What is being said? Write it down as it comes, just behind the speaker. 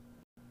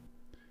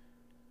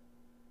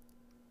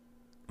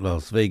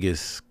Las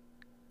Vegas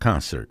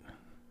concert,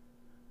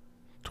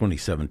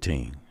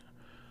 2017.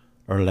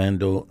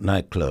 Orlando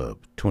nightclub,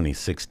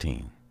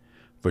 2016.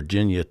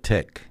 Virginia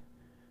Tech,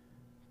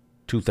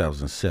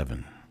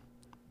 2007.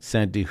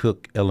 Sandy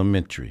Hook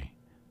Elementary,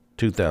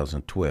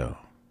 2012.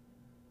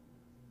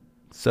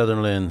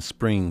 Sutherland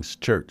Springs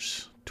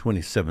Church,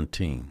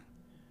 2017.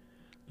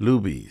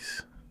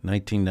 Luby's,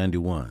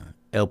 1991.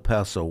 El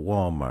Paso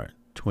Walmart,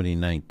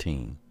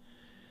 2019.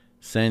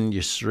 San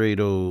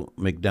Ysidro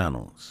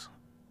McDonald's,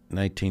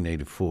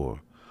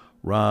 1984.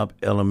 Robb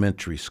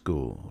Elementary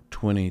School,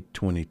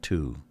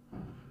 2022.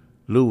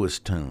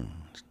 Lewistown,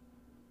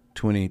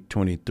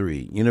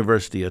 2023.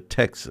 University of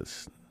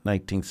Texas,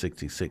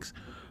 1966.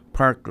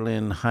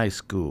 Parkland High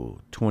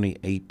School,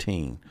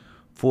 2018.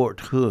 Fort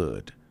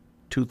Hood,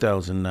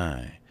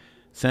 2009.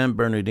 San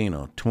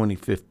Bernardino,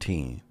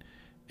 2015.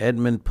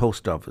 Edmond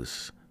Post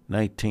Office,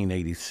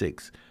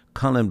 1986.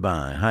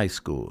 Columbine High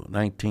School,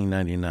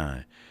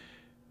 1999.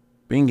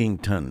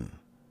 Binghamton,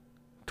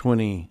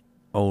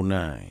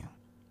 2009.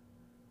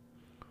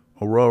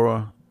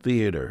 Aurora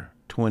Theater,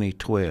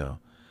 2012.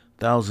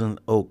 Thousand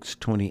Oaks,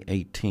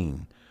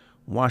 2018.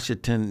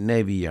 Washington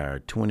Navy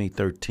Yard,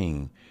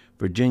 2013.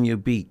 Virginia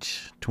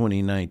Beach,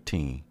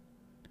 2019.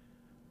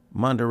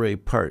 Monterey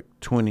Park,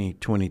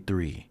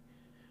 2023.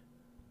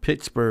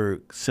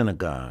 Pittsburgh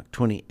Synagogue,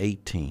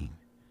 2018.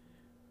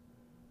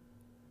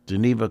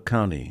 Geneva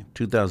County,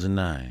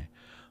 2009.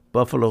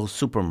 Buffalo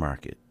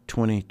Supermarket,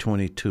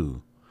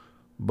 2022.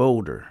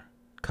 Boulder,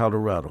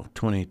 Colorado,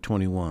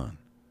 2021.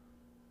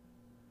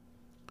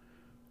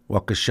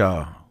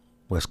 Waukesha,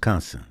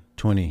 Wisconsin,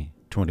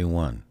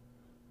 2021.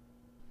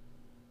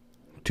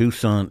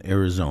 Tucson,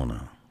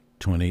 Arizona,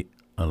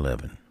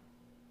 2011.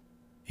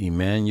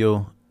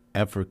 Emmanuel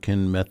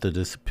African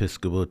Methodist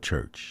Episcopal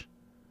Church,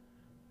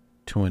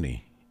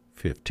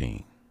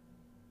 2015.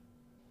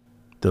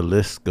 The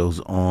list goes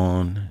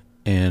on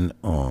and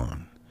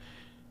on.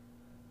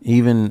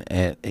 Even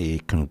at a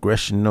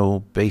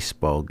congressional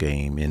baseball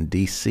game in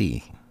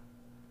D.C.,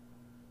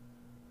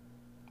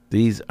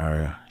 these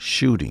are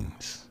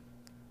shootings,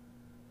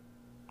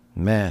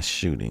 mass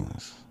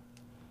shootings,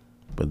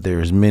 but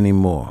there's many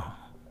more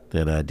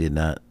that I did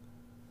not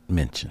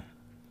mention.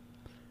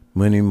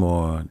 Many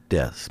more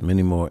deaths,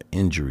 many more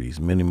injuries,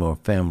 many more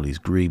families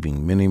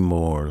grieving, many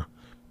more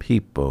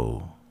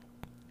people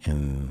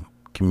in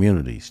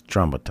communities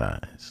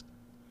traumatized.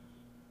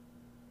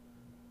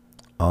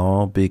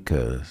 All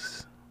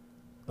because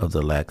of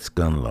the lax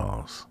gun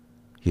laws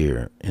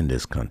here in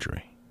this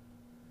country.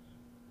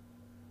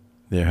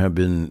 There have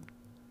been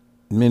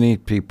many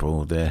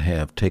people that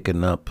have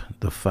taken up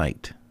the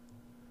fight.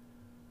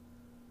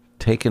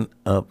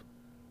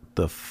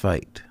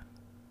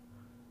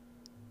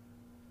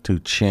 To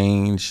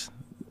change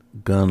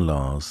gun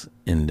laws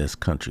in this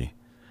country.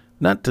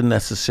 Not to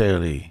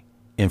necessarily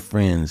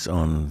infringe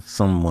on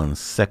someone's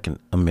Second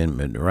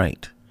Amendment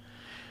right,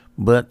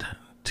 but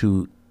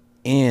to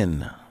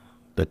end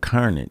the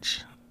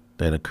carnage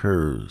that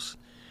occurs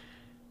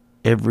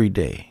every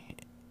day,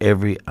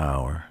 every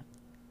hour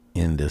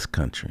in this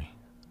country.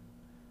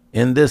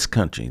 In this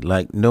country,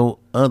 like no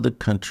other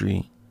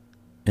country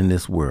in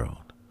this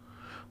world,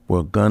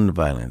 where gun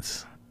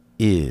violence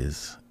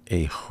is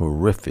a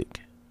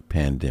horrific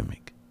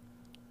pandemic.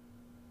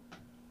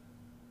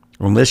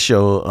 On this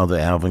show of the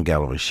Alvin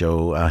Galloway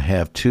Show, I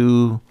have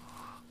two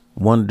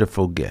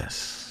wonderful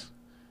guests.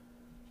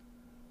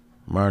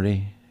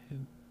 Mardi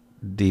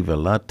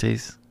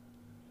Devolites,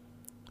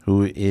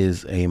 who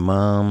is a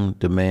Mom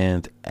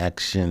Demand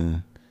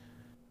Action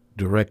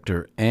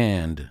Director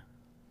and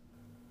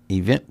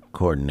event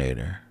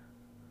coordinator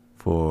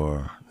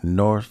for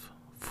North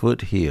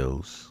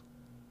Foothills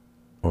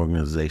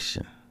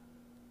Organization.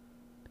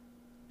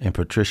 And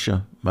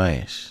Patricia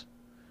Maisch,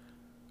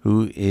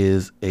 who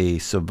is a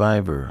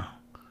survivor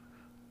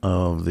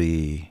of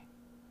the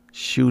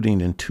shooting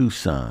in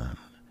Tucson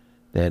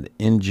that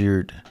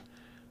injured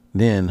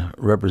then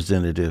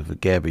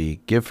Representative Gabby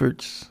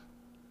Giffords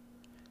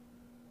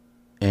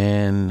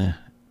and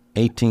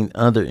 18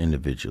 other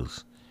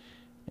individuals,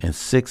 and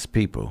 6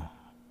 people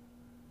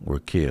were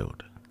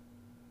killed,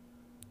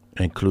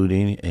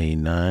 including a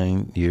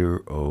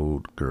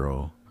 9-year-old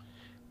girl,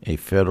 a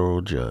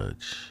federal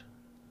judge,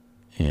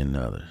 and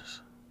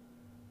others.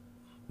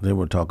 They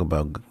will talk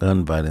about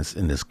gun violence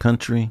in this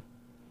country,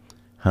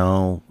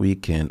 how we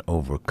can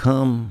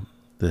overcome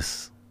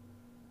this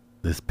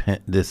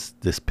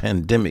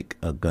pandemic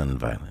of gun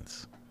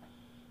violence,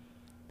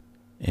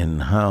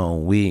 and how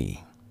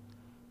we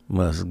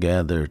must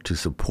gather to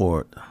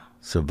support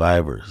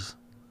survivors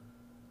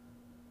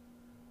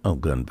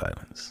of gun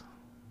violence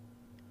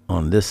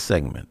on this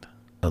segment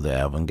of the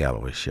Alvin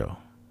Galloway Show.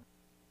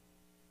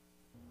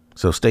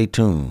 So stay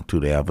tuned to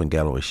the Alvin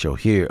Galloway Show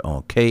here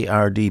on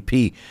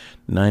KRDP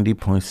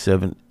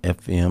 90.7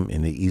 FM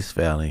in the East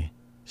Valley,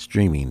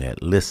 streaming at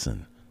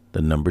KRDP.com.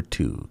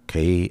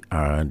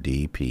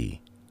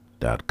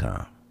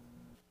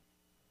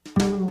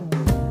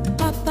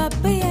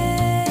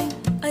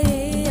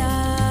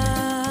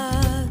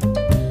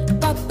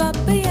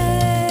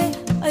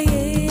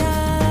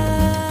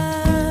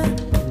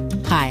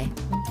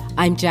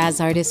 I'm jazz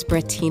artist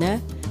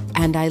Brettina,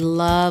 and I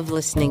love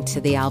listening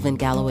to The Alvin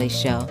Galloway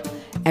Show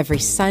every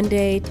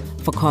Sunday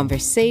for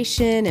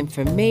conversation,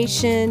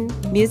 information,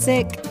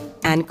 music,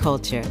 and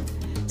culture.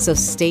 So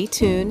stay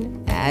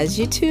tuned as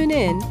you tune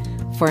in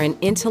for an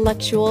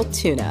intellectual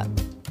tune-up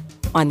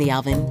on The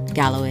Alvin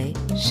Galloway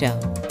Show.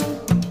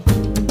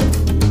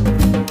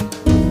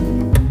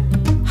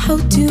 How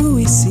do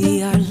we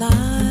see our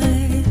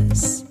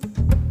lives?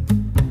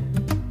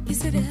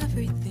 Is it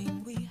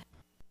everything we have?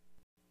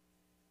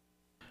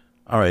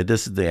 All right,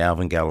 this is the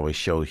Alvin Galloway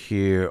Show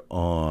here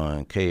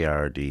on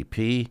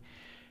KRDP,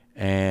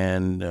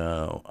 and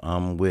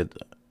I'm with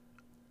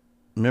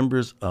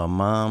members of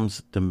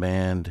Moms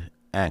Demand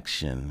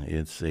Action.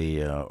 It's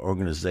a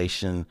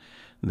organization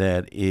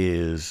that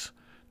is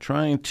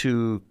trying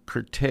to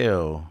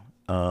curtail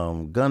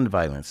gun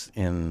violence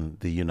in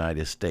the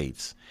United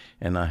States.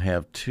 And I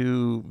have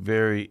two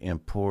very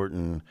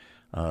important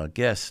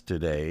guests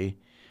today.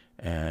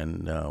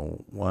 And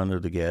one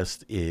of the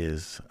guests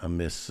is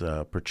Miss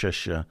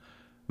Patricia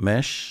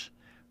Maisch,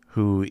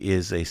 who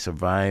is a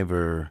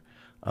survivor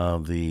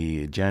of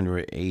the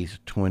January 8th,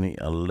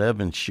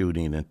 2011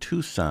 shooting in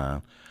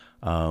Tucson,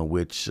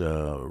 which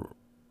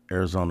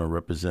Arizona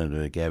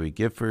Representative Gabby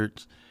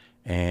Giffords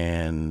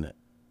and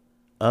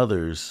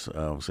others,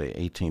 I would say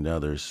 18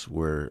 others,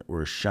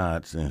 were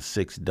shot and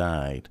 6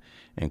 died,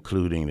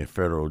 including a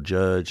federal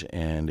judge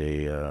and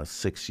a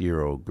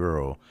 6-year-old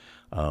girl,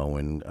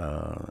 when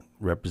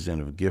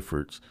Representative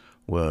Giffords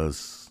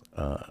was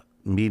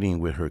meeting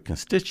with her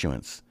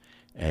constituents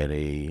at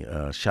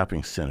a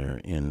shopping center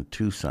in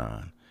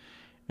Tucson.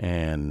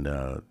 And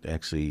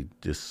actually,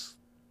 this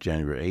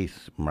January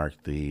 8th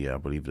marked I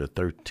believe, the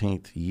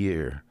 13th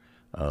year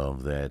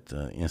of that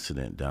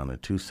incident down in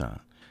Tucson.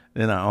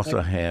 Then I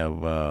also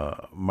have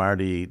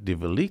Mardi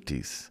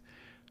Devolites.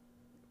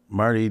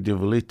 Mardi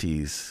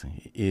Devolites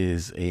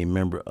is a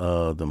member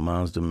of the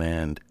Moms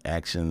Demand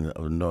Action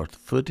of North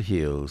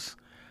Foothills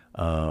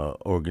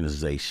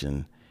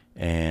organization,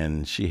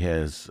 and she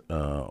has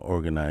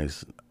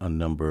organized a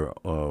number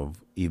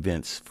of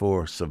events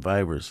for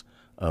survivors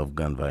of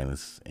gun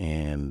violence,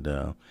 and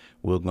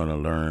we're going to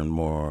learn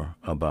more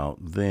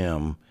about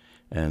them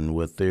and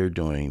what they're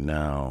doing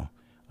now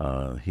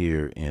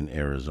here in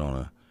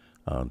Arizona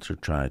to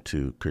try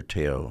to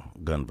curtail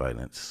gun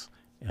violence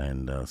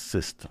and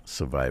assist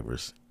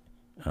survivors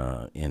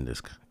in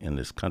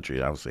this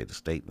country. I would say the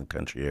state and the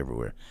country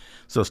everywhere.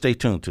 So stay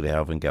tuned to the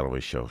Alvin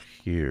Galloway Show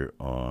here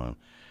on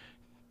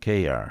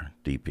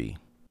KRDP.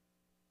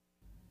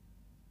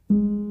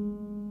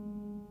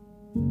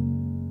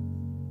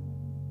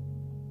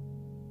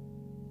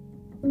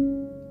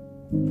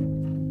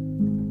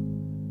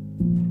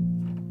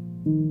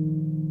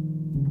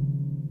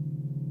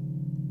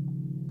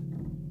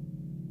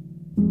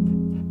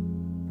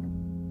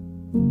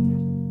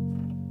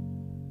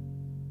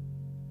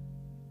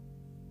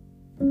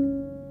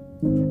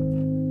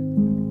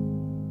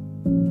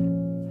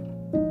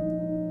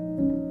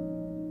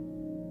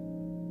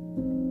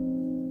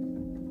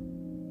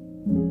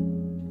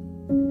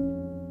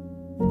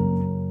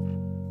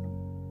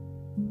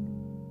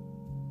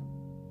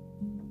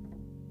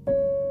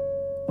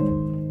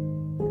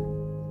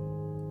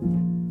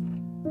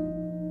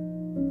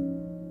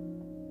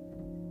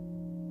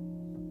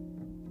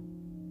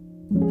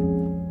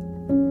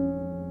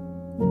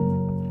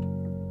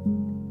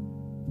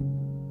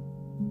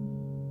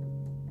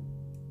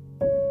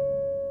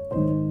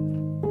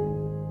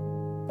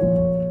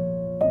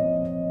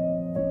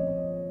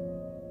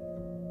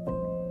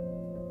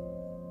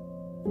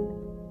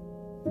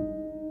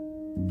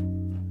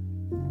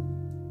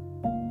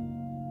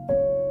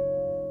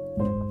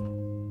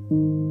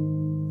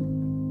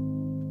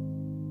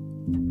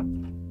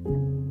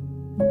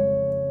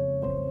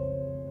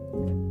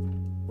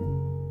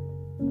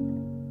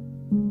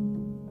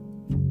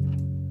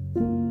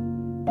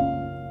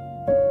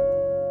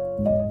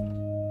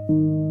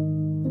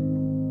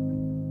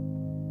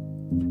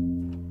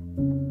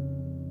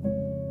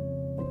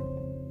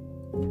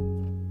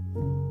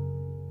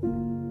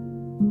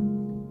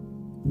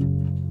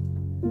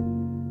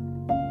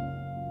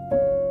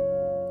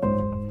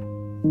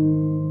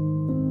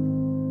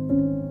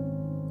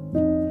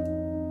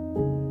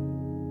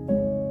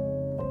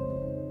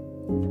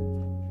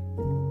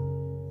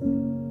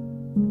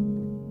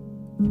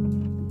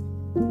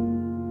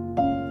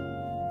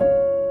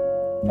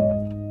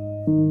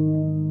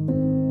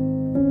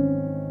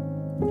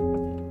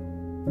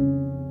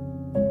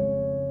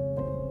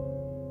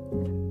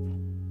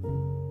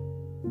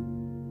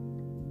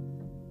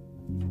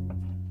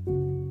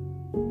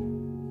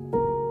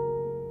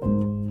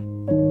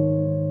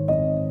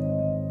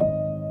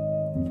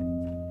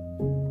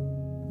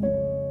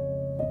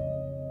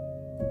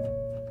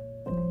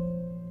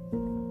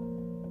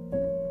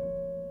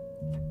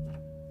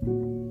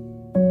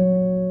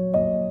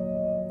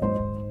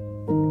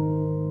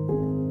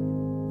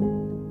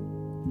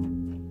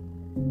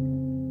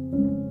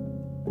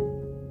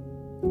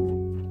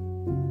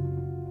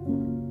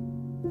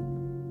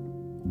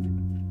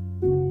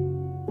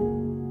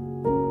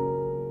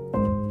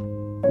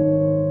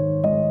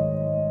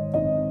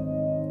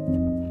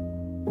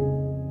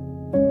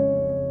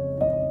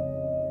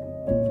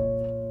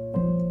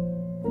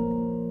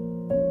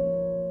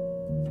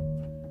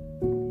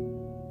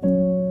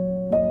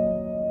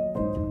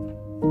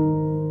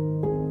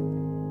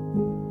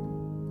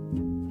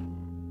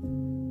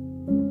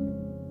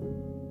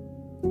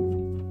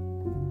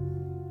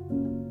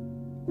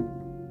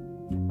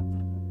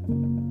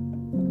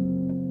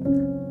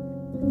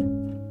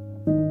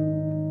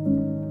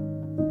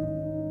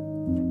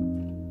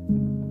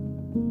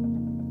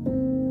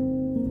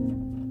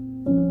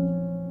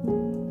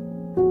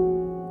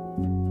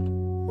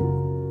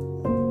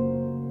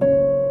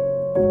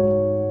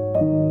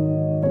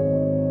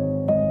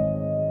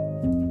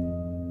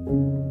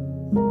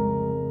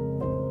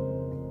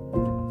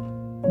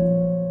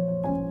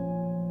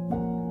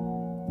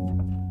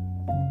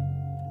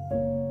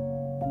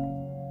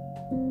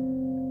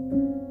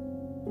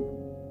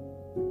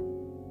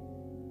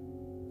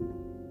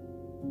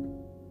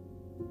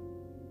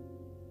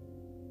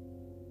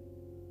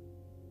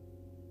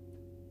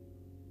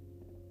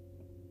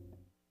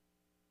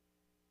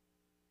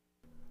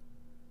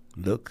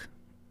 Look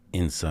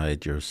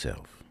inside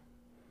yourself.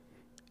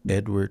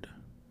 Edward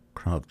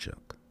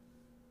Kravchuk.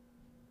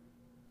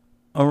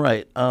 All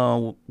right,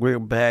 we're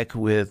back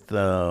with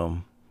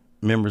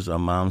members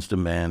of Moms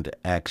Demand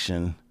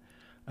Action.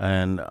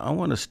 And I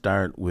want to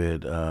start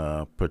with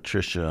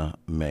Patricia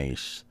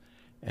Maisch.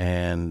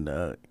 And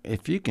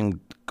if you can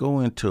go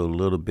into a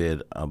little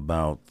bit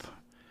about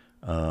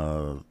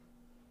uh,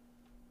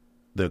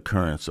 the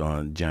occurrence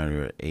on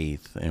January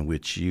 8th in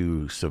which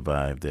you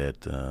survived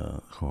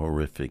that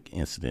horrific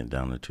incident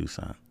down in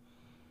Tucson.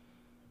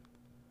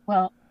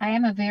 Well, I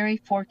am a very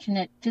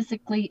fortunate,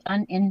 physically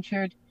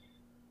uninjured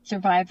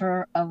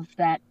survivor of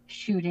that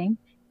shooting,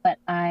 but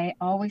I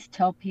always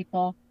tell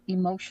people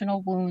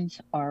emotional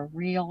wounds are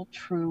real,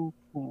 true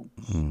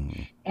wounds.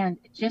 Mm. And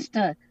just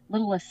a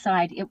little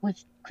aside, it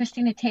was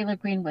Christina Taylor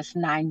Green was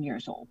 9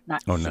 years old,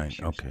 not Oh, 9. 6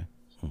 years old. Okay.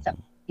 So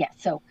yeah,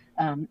 so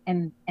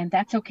and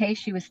that's okay.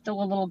 She was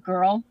still a little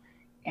girl,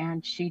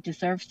 and she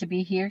deserves to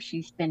be here.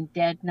 She's been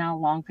dead now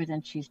longer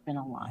than she's been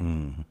alive.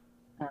 Mm.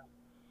 Uh,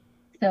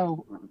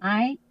 so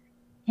I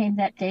came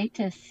that day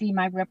to see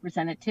my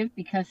representative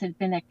because it had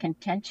been a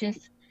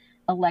contentious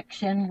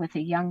election with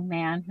a young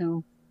man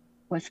who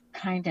was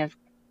kind of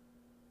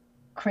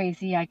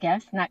crazy, I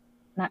guess, not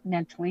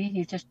mentally.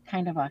 He's just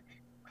kind of a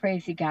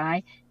crazy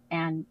guy.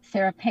 And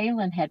Sarah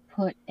Palin had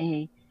put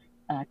a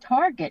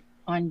target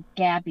on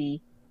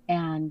Gabby,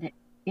 and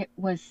it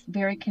was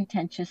very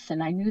contentious.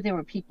 And I knew there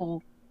were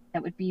people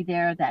that would be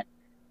there that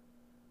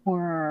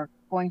were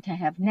going to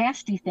have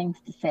nasty things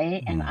to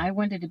say, and I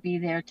wanted to be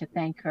there to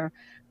thank her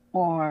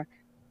for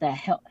the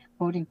help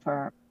voting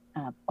for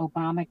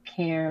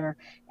Obamacare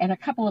and a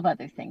couple of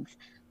other things.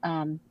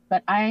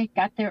 But I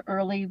got there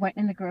early, went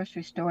in the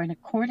grocery store, and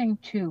according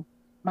to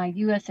my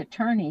U.S.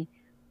 attorney,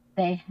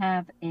 they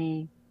have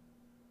a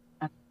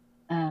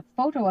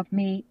photo of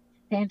me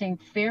standing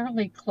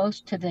fairly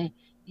close to the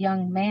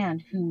young man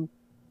who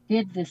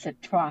did this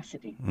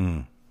atrocity.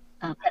 Mm.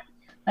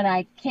 But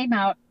I came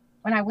out,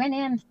 when I went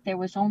in, there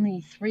was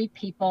only 3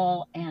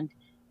 people, and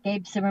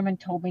Gabe Zimmerman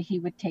told me he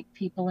would take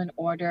people in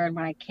order. And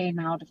when I came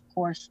out, of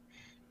course,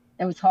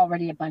 there was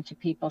already a bunch of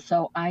people.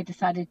 So I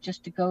decided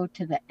just to go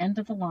to the end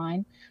of the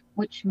line,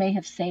 which may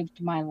have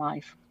saved my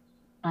life.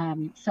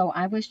 So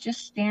I was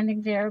just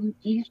standing there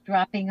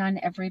eavesdropping on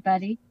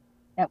everybody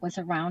that was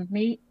around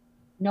me.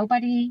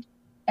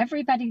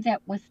 Everybody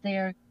that was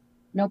there,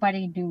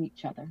 nobody knew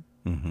each other.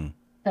 Mm-hmm.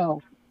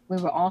 So we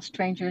were all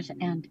strangers,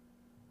 and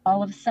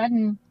all of a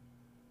sudden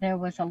there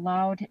was a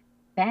loud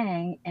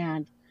bang,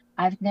 and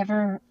I've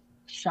never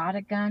shot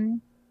a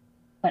gun,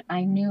 but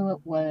I knew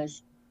it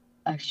was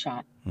a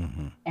shot.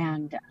 Mm-hmm.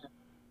 And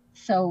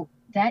so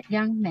that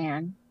young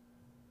man,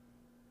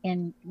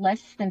 in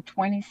less than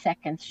 20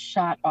 seconds,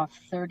 shot off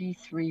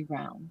 33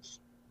 rounds.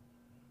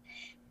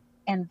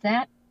 And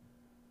that,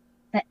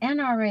 the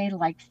NRA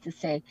likes to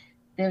say,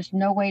 there's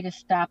no way to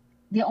stop,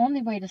 the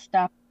only way to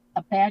stop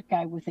a bad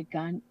guy with a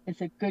gun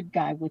is a good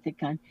guy with a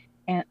gun.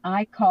 And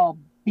I call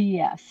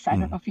BS. I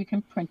don't know if you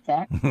can print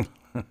that,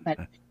 but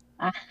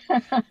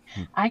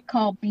I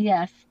call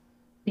BS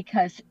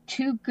because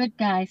 2 good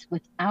guys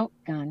without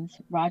guns,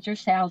 Roger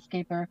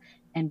Salzgeber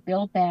and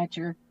Bill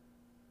Badger,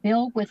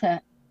 Bill with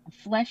a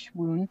flesh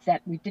wound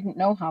that we didn't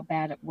know how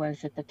bad it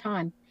was at the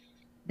time,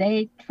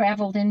 they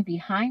traveled in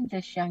behind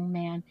this young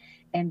man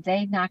and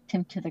they knocked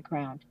him to the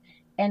ground.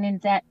 And in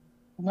that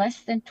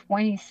less than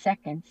 20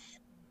 seconds,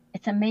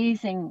 it's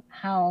amazing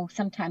how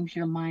sometimes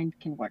your mind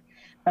can work.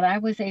 But I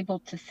was able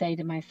to say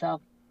to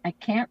myself, I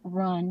can't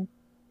run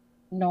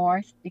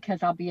north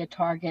because I'll be a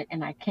target,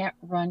 and I can't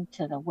run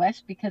to the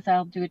west because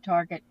I'll do a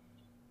target.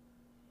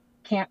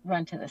 Can't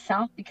run to the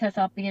south because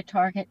I'll be a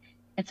target.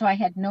 And so I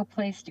had no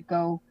place to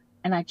go,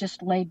 and I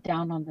just laid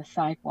down on the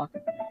sidewalk.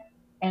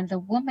 And the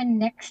woman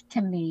next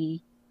to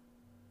me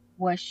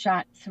was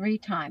shot 3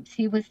 times.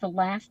 He was the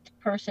last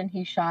person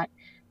he shot.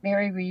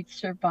 Mary Reed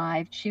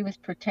survived. She was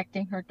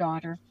protecting her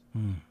daughter.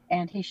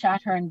 And he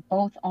shot her in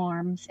both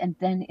arms and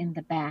then in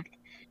the back.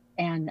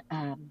 And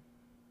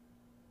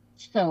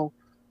so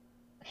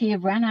he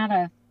ran out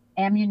of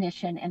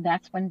ammunition, and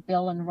that's when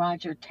Bill and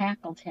Roger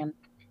tackled him.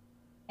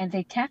 And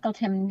they tackled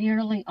him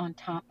nearly on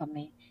top of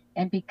me.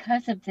 And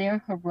because of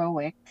their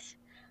heroics,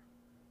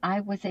 I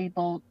was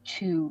able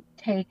to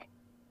take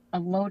a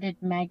loaded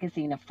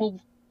magazine, a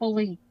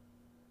fully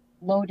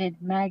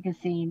loaded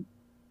magazine,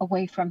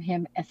 away from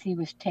him as he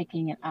was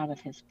taking it out of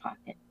his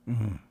pocket.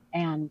 Mm-hmm.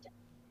 And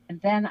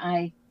then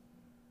I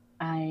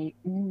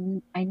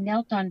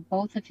knelt on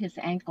both of his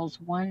ankles,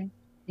 one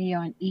knee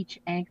on each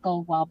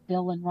ankle, while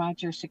Bill and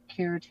Roger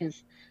secured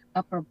his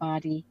upper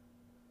body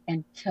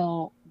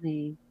until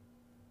the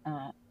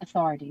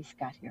authorities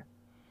got here.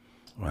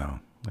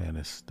 Wow, that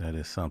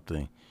is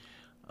something.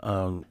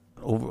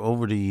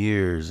 Over the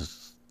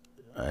years,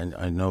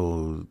 I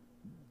know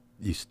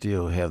you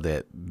still have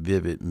that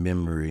vivid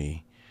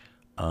memory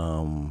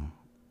of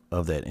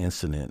that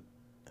incident.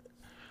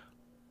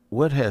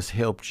 What has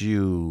helped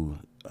you,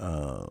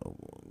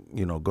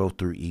 go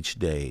through each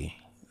day?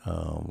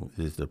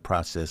 Is the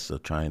process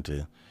of trying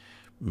to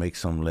make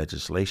some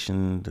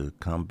legislation to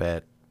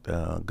combat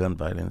gun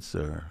violence,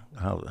 or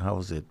how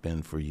has it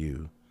been for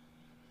you?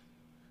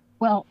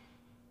 Well,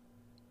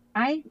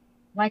 I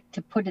like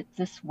to put it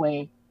this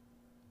way.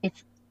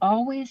 It's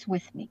always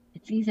with me.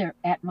 It's either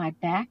at my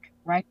back,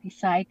 right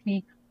beside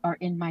me, or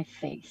in my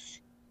face.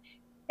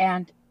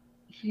 And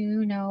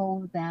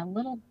that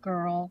little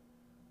girl,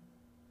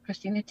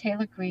 Christina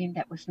Taylor Green,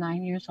 that was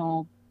 9 years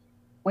old,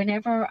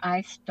 whenever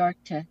I start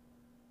to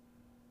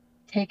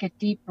take a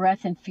deep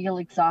breath and feel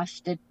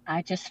exhausted,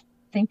 I just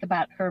think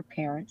about her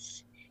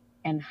parents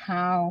and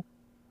how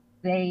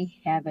they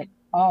have it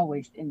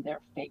always in their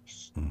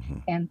face. Mm-hmm.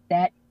 And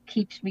that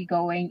keeps me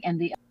going. And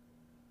the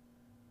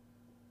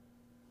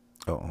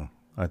Uh-oh.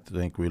 I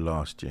think we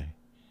lost you.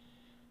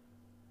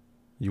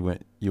 You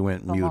went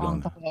mute along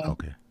on. the way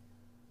Okay.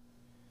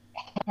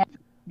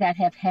 that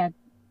have had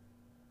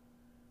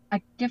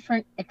a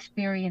different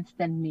experience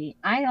than me.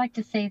 I like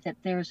to say that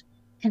there's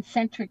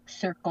concentric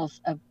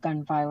circles of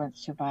gun violence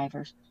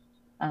survivors.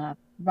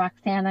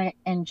 Roxana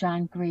and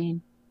John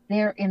Green,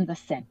 they're in the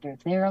center.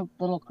 Their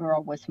little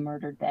girl was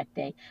murdered that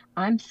day.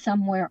 I'm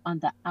somewhere on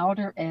the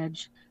outer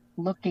edge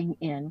looking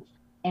in,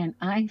 and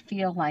I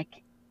feel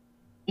like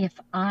if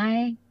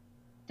I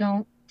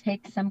don't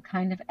take some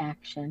kind of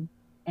action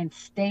and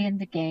stay in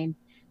the game,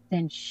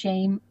 then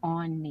shame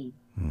on me.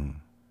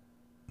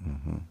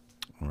 Mm-hmm.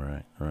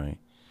 Right.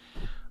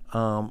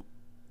 Um,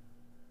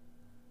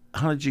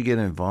 how did you get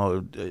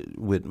involved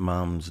with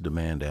Moms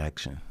Demand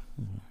Action?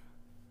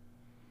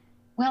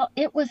 Well,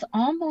 it was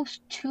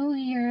almost 2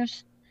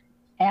 years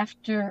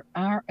after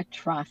our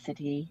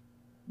atrocity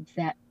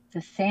that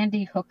the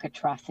Sandy Hook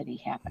atrocity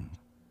happened.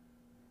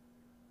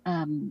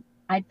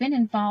 I'd been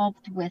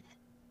involved with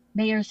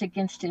Mayors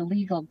Against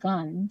Illegal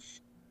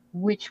Guns,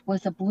 which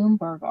was a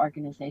Bloomberg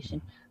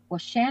organization. Well,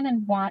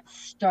 Shannon Watts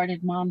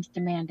started Moms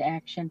Demand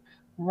Action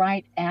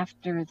right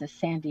after the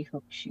Sandy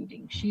Hook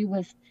shooting. She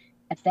was,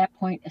 at that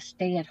point, a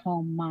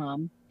stay-at-home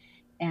mom,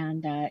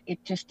 and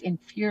it just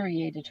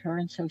infuriated her,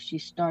 and so she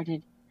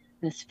started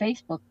this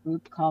Facebook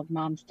group called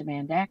Moms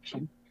Demand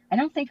Action. I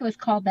don't think it was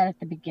called that at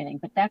the beginning,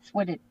 but that's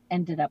what it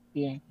ended up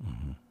being.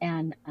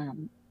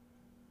 Mm-hmm.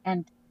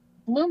 And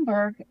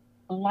Bloomberg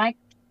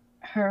liked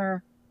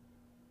her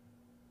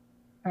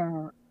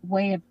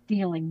way of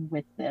dealing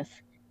with this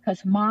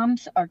because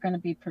moms are going to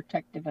be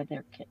protective of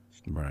their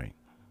kids. Right.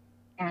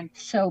 And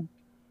so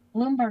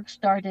Bloomberg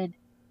started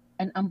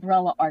an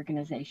umbrella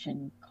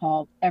organization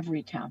called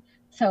Everytown.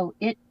 So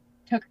it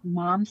took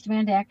Moms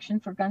Demand Action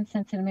for Gun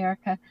Sense in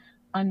America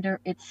under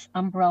its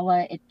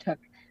umbrella. It took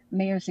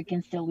Mayors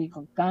Against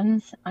Illegal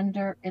Guns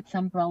under its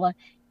umbrella,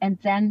 and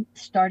then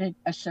started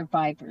a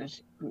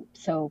survivors group.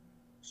 So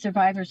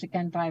survivors of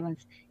gun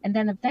violence. And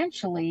then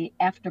eventually,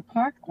 after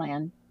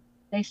Parkland,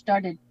 they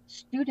started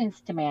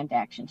Students Demand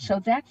Action. So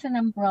that's an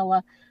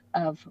umbrella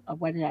of,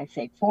 what did I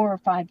say, 4 or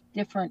 5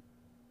 different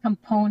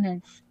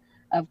components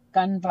of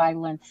gun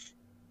violence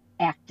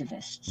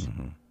activists.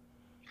 Mm-hmm.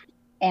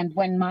 And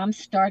when Mom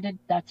started,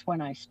 that's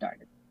when I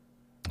started.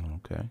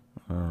 Okay.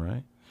 All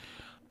right.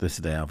 This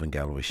is the Alvin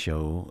Galloway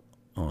Show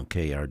on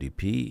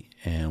KRDP,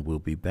 and we'll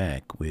be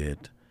back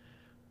with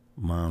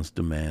Moms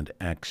Demand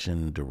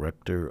Action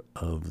Director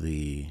of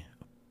the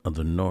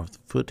North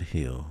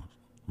Foothill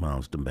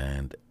Moms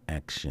Demand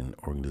Action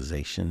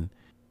Organization,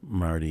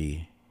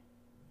 Mardi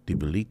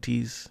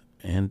Devolites,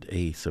 and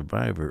a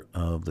survivor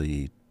of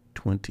the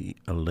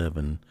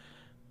 2011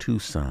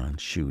 Tucson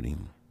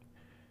shooting,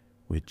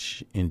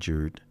 which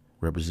injured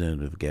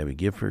Representative Gabby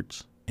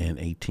Giffords and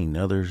 18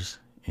 others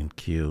and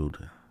killed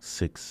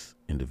 6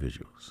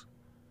 individuals.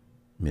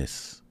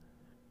 Miss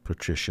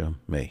Patricia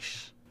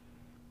Maisch.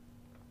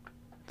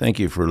 Thank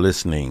you for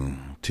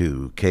listening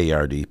to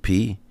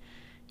KRDP.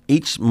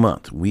 Each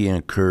month, we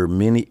incur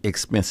many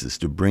expenses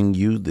to bring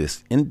you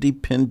this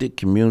independent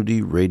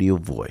community radio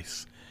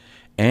voice,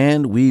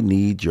 and we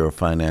need your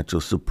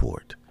financial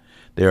support.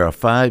 There are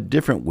 5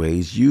 different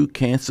ways you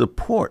can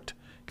support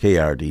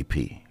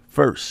KRDP.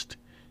 First,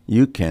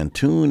 you can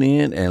tune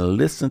in and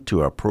listen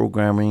to our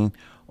programming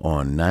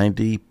on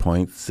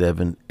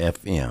 90.7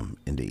 FM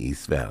in the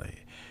East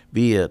Valley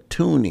via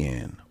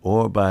TuneIn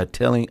or by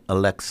telling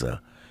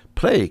Alexa,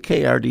 play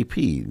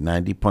KRDP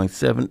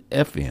 90.7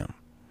 FM.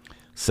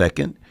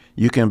 Second,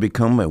 you can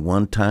become a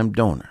one-time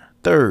donor.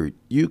 Third,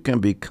 you can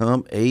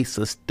become a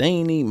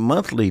sustaining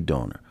monthly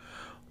donor.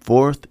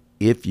 Fourth,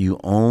 if you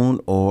own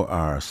or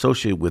are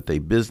associated with a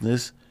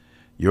business,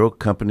 your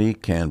company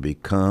can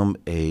become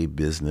a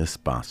business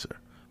sponsor.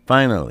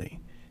 Finally,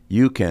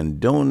 you can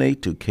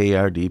donate to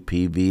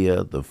KRDP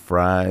via the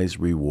Fry's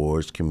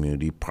Rewards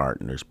Community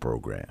Partners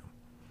Program.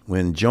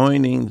 When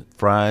joining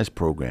Fry's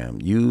program,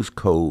 use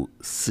code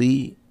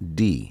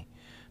CD289.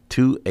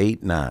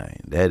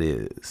 That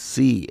is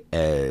C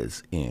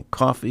as in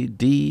coffee,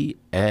 D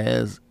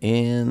as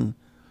in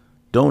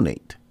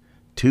donate,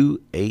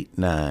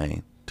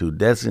 289 to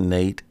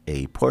designate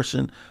a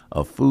portion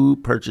of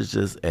food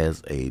purchases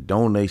as a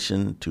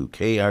donation to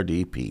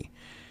KRDP.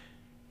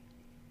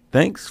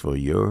 Thanks for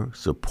your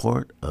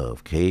support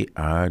of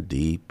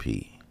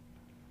KRDP.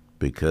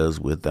 because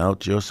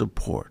without your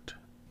support,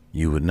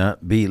 you would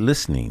not be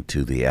listening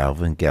to the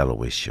Alvin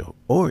Galloway Show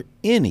or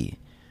any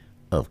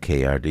of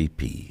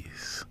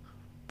KRDP's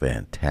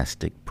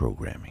fantastic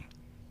programming.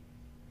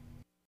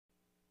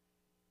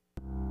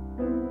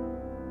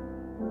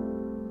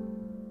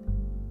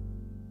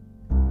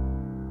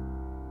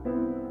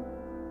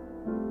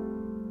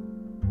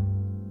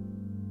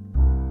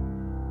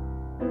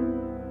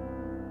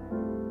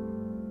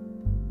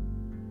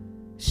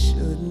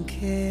 Shouldn't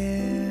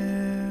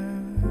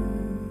care,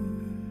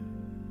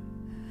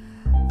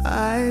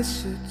 I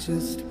should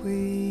just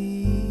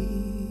weep.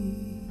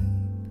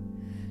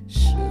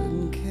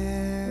 Shouldn't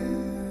care,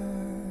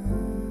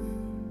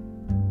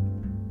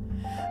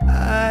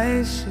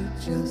 I should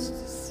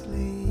just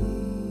sleep.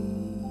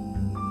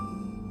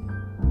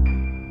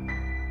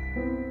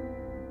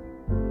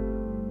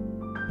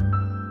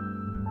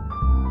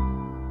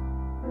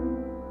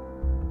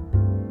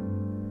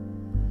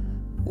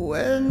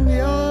 When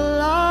you're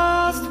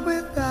lost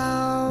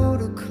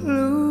without a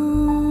clue,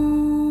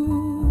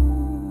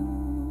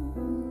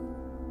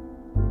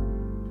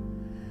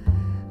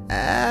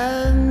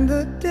 and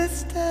the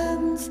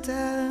distance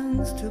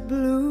turns to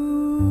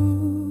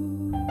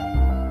blue,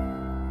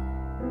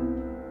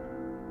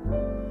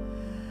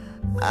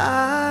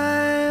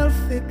 I'll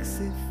fix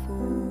it for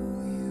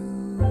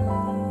you.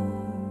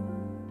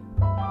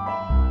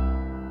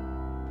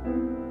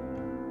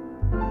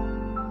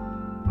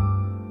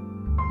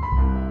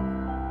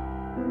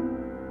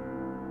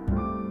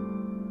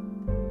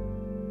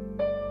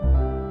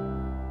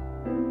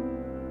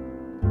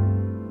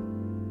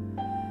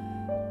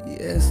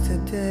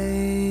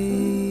 Yesterday,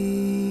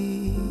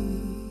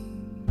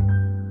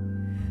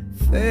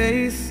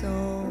 face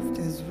soft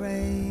as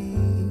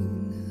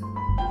rain.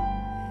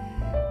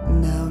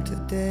 Now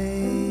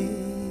today,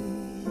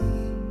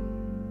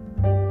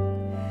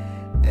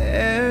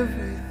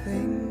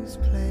 everything's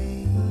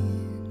plain.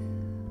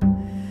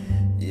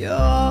 Your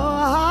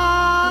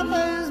heart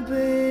has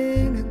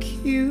been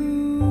accused.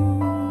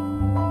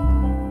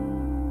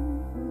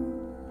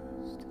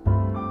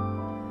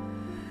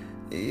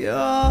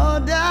 You're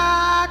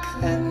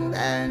darkened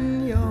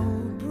and you're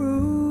bruised.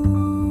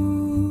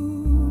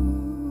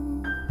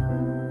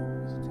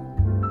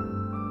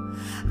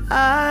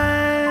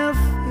 I'll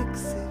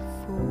fix it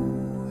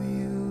for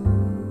you.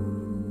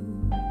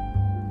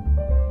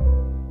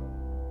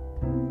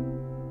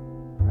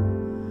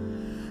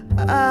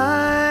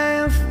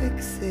 I'll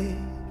fix it,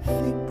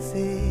 fix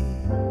it,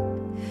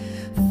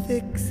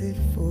 fix it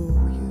for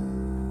you.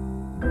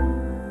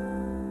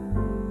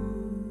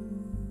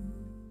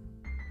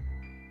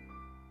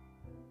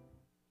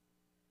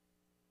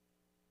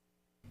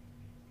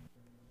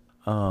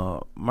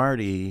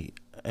 Marty,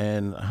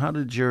 and how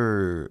did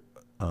your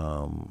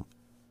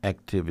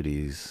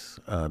activities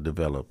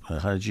develop?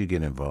 How did you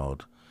get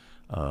involved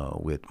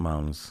with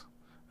Moms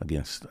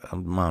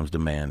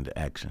Demand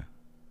Action?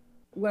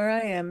 Where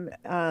I am,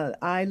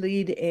 I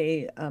lead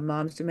a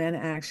Moms Demand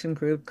Action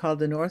group called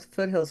the North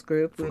Foothills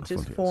Group, which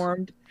is Foothills.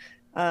 formed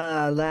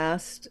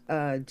last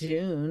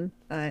June.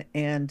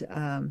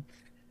 And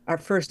our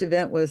first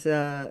event was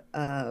a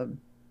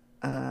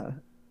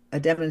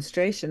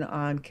demonstration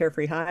on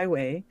Carefree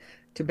Highway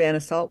to ban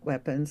assault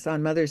weapons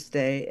on Mother's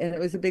Day, and it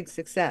was a big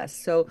success.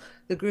 So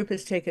the group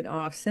has taken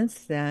off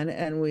since then,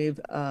 and we've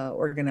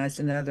organized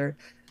another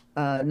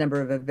number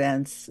of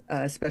events,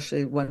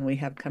 especially one we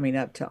have coming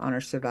up to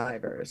honor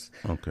survivors.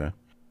 Okay.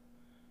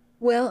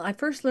 Well, I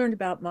first learned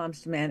about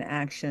Moms Demand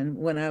Action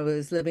when I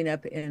was living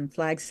up in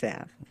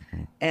Flagstaff,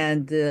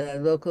 and the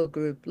local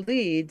group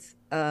leads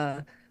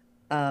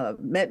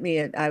met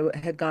me I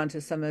had gone to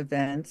some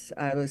events.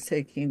 I was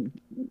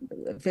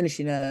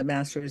finishing a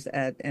master's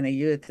at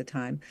NAU at the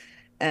time,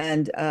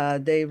 and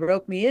they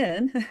roped me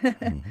in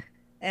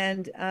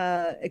and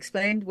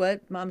explained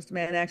what Moms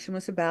Demand Action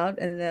was about,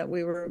 and that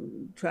we were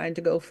trying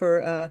to go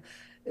for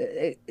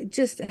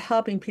just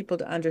helping people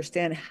to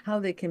understand how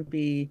they can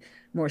be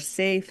more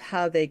safe,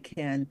 how they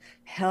can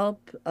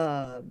help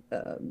to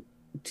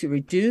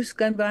reduce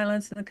gun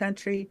violence in the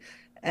country,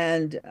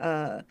 and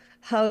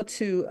how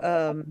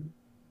to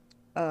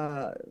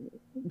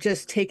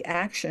just take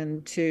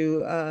action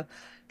to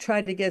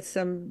try to get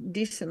some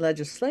decent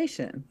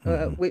legislation,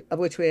 of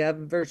which we have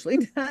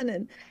virtually none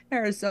in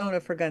Arizona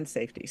for gun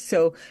safety.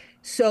 So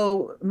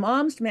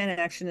Moms Demand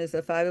Action is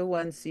a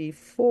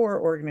 501c4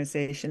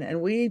 organization, and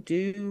we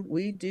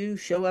do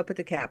show up at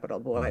the Capitol,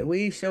 boy.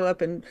 We show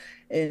up in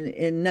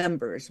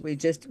numbers.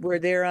 We're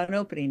there on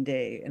opening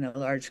day in a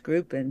large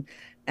group, and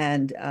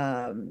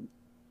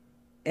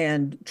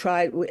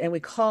we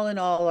call in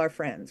all our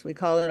friends. We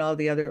call in all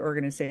the other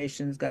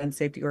organizations, gun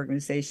safety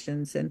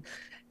organizations, and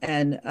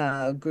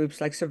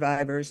groups like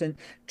Survivors, and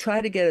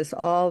try to get us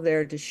all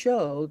there to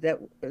show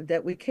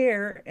that we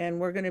care, and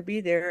we're going to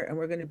be there, and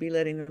we're going to be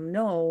letting them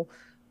know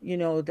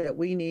that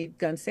we need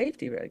gun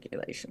safety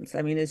regulations.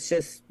 I mean, it's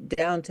just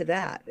down to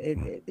that,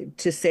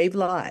 to save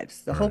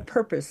lives. The whole Right.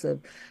 purpose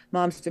of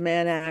Moms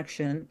Demand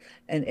Action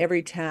and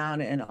every town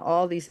and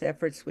all these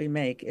efforts we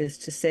make is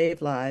to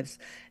save lives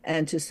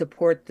and to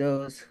support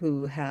those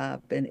who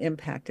have been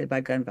impacted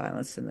by gun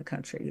violence in the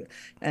country.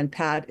 And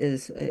Pat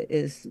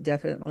is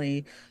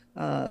definitely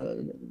uh,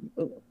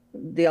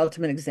 the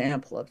ultimate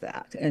example of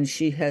that. And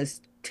she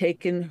has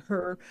taken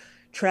her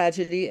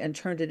tragedy and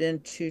turned it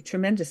into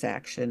tremendous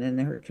action in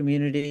her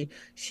community.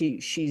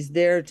 She's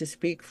there to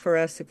speak for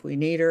us if we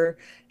need her,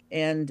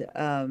 and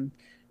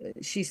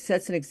she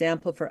sets an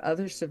example for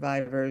other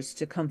survivors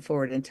to come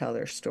forward and tell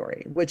their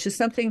story, which is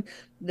something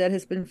that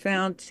has been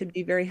found to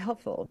be very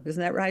helpful.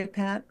 Isn't that right,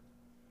 Pat?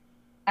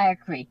 I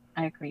agree.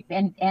 I agree.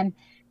 And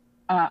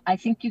I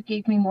think you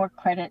gave me more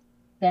credit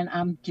than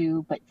I'm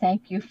due, but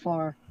thank you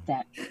for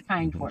that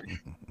kind word.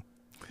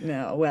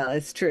 No, well,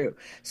 it's true.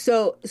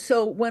 So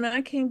when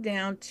I came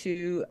down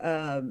to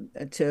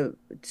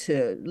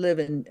live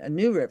in a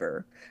New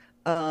River,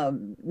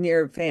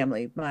 near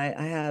family,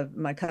 I have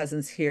my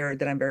cousins here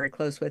that I'm very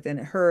close with, and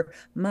her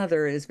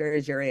mother is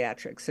very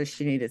geriatric, so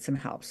she needed some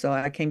help. So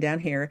I came down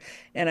here,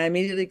 and I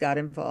immediately got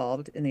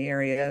involved in the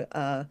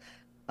area.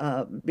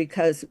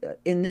 Because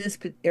in this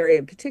area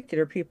in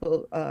particular,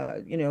 people,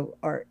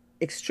 are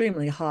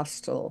extremely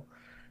hostile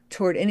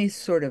toward any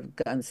sort of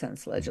gun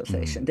sense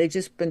legislation. Mm. They've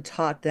just been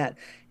taught that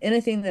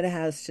anything that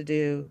has to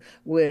do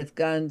with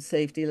gun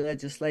safety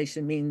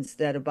legislation means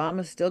that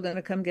Obama's still going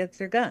to come get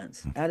their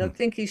guns. I don't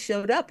think he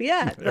showed up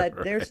yet, but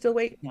they're Right. still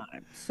waiting on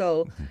him.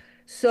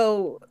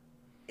 So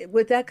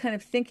with that kind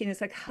of thinking,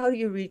 it's like, how do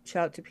you reach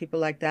out to people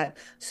like that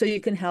so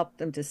you can help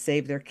them to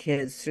save their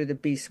kids through the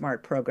Be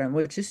Smart program,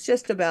 which is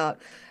just about,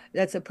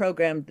 that's a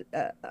program,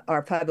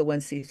 our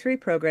 501(c)(3)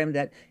 program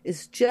that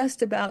is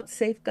just about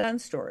safe gun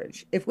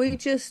storage. If we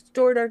just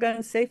stored our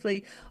guns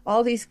safely,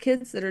 all these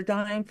kids that are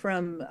dying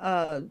from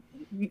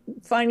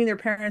finding their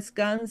parents'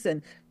 guns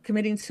and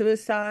committing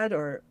suicide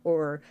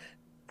or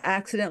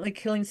accidentally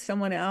killing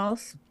someone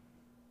else,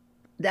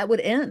 that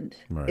would end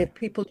Right. if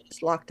people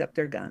just locked up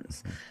their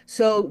guns.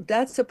 So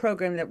that's a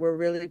program that we're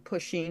really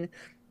pushing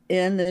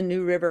in the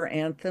New River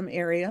Anthem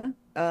area.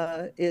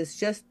 Is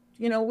just,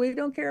 we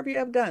don't care if you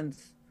have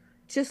guns,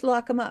 just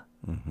lock them up.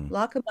 Mm-hmm.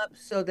 Lock them up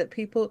so that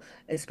people,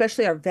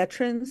 especially our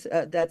veterans,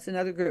 that's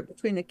another group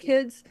between the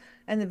kids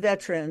and the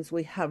veterans,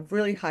 we have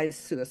really high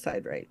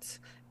suicide rates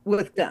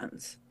with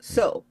guns.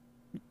 So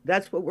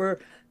that's what we're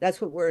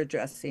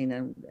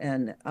addressing,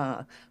 and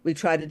we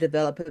try to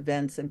develop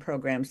events and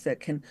programs that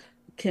can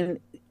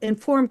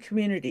inform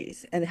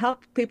communities and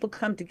help people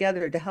come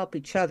together to help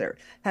each other.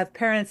 Have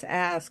parents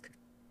ask,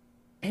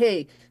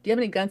 "Hey, do you have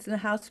any guns in the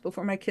house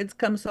before my kids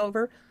comes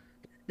over?"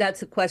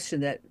 That's a question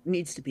that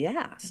needs to be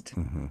asked,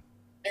 Mm-hmm.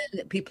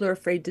 and people are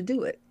afraid to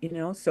do it.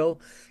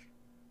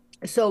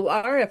 So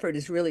our effort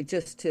is really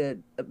just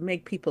to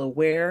make people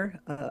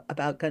aware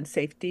about gun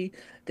safety,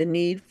 the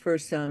need for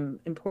some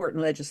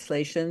important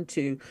legislation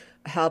to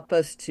help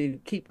us to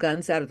keep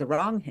guns out of the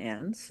wrong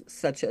hands,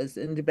 such as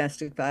in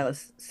domestic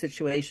violence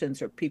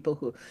situations or people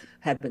who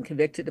have been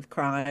convicted of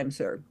crimes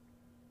or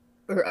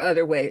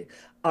other way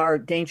are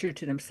danger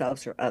to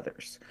themselves or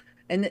others.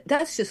 And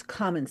that's just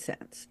common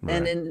sense.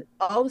 And Right. in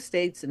all the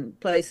states and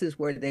places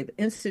where they've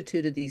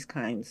instituted these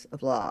kinds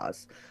of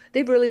laws,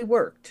 they've really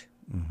worked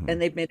Mm-hmm.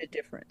 and they've made a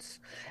difference.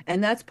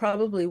 And that's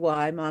probably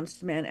why Moms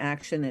Demand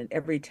Action in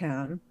every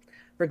town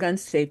for gun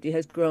safety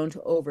has grown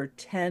to over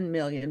 10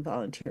 million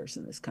volunteers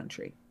in this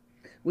country.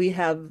 We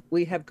have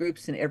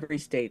groups in every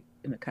state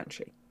in the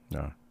country.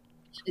 Yeah.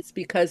 It's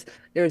because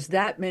there's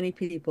that many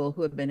people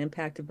who have been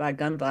impacted by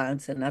gun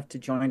violence enough to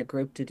join a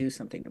group to do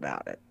something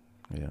about it.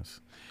 Yes.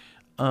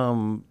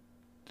 Um,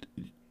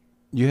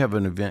 you have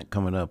an event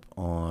coming up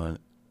on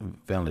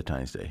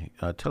Valentine's Day.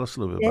 Tell us a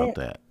little bit Yeah. about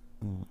that.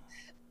 Mm.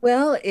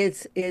 Well,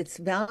 it's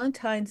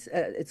Valentine's.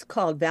 It's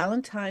called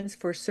Valentine's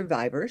for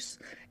Survivors.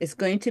 It's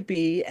going to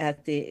be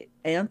at the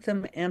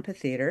Anthem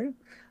Amphitheater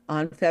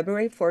on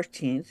February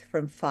 14th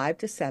from 5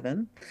 to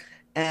 7.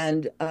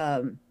 And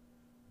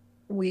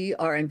we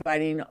are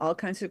inviting all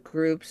kinds of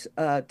groups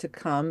to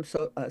come,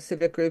 so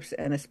civic groups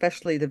and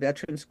especially the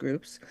veterans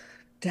groups,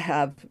 to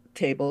have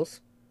tables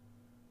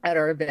at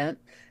our event.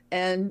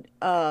 And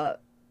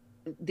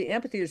the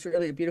amphitheater is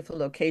really a beautiful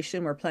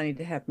location. We're planning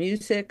to have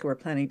music. We're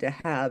planning to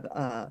have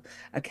a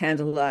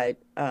candlelight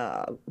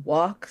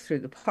walk through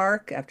the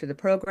park after the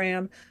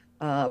program.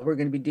 We're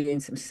going to be doing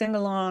some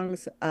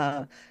sing-alongs,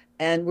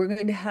 and we're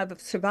going to have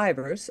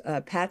survivors.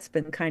 Pat's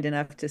been kind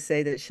enough to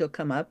say that she'll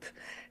come up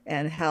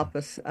and help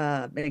us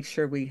make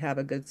sure we have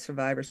a good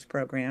survivors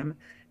program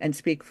and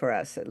speak for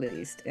us at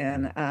least.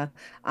 And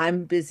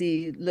I'm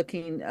busy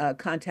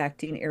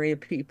contacting area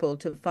people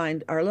to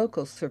find our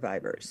local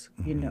survivors,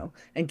 Mm-hmm.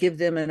 and give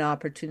them an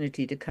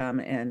opportunity to come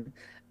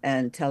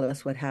and tell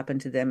us what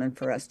happened to them and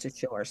for us to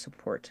show our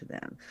support to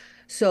them.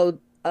 So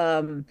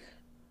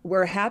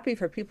we're happy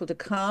for people to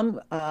come.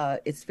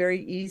 It's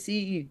very easy.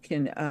 You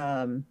can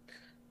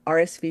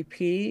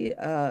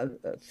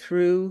RSVP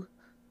through,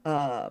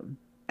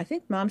 I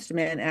think Moms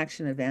Demand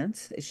Action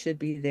events. It should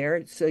be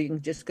there. So you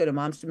can just go to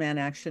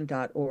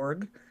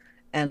momsdemandaction.org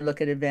and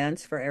look at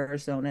events for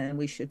Arizona, and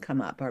we should come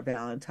up. Our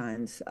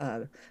Valentine's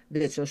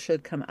vigil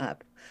should come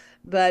up.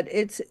 But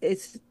it's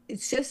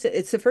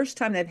the first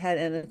time they've had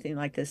anything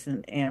like this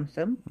in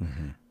Anthem.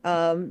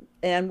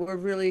 And we're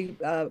really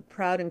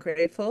proud and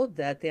grateful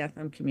that the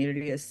Anthem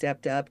community has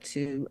stepped up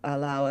to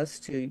allow us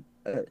to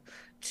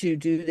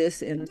do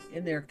this in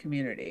their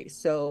community.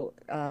 So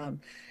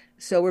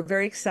we're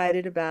very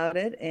excited about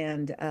it,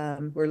 and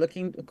we're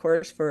looking, of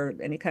course, for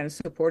any kind of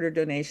support or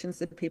donations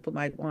that people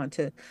might want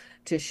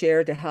to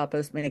share to help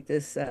us make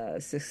this a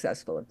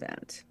successful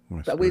event.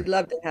 But we'd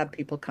love to have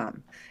people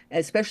come,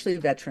 especially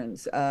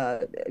veterans.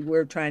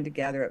 We're trying to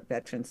gather up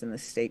veterans in the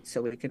state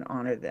so we can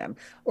honor them,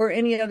 or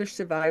any other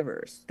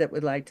survivors that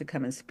would like to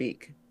come and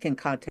speak can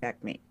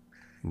contact me.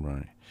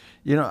 Right.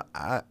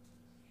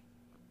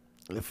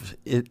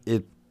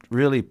 It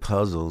really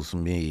puzzles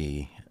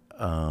me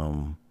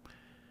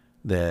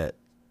that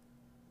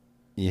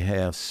you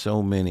have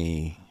so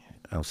many,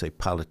 I'll say,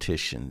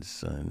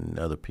 politicians and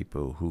other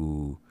people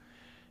who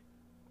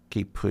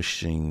keep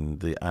pushing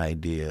the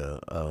idea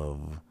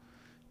of,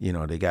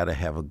 they got to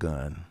have a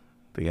gun.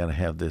 They got to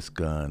have this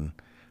gun.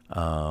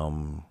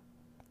 And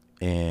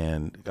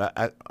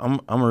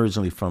I'm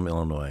originally from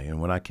Illinois,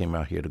 and when I came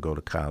out here to go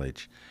to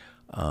college,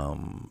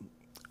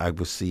 I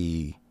would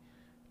see,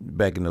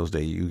 back in those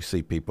days, you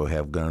see people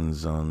have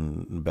guns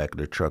on the back of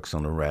their trucks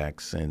on the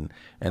racks, and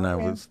I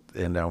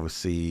would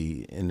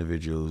see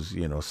individuals,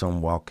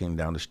 some walking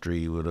down the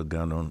street with a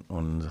gun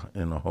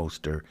in a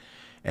holster,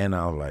 and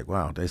I was like,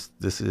 wow, this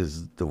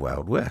is the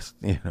Wild West,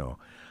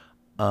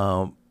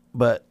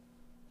 But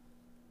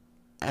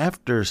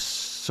after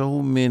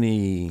so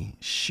many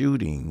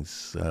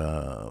shootings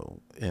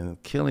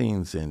and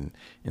killings in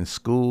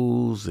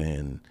schools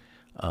and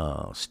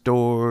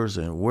stores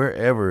and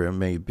wherever it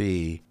may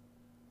be,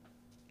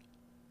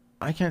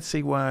 I can't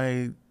see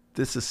why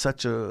this is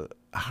such a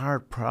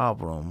hard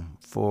problem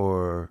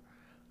for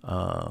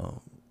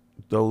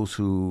those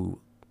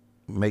who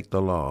make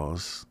the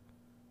laws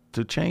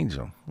to change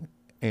them.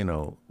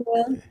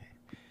 Well,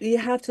 you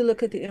have to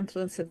look at the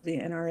influence of the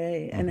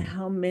NRA and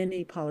how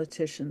many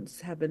politicians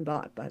have been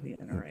bought by the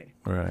NRA.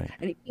 Right.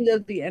 And even though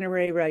the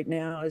NRA right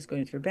now is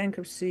going through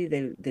bankruptcy,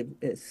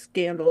 they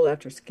scandal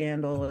after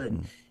scandal,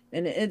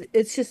 and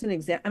it's just an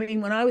example. I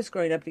mean, when I was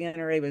growing up, the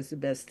NRA was the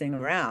best thing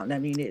around. I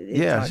mean,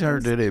 I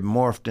heard that it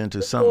morphed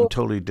into something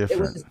totally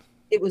different.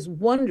 It was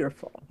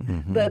wonderful,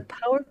 but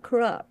power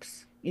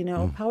corrupts.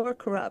 Power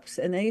corrupts,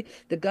 and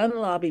the gun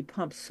lobby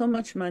pumps so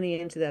much money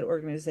into that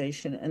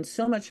organization and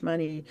so much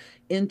money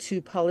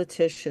into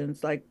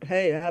politicians. Like,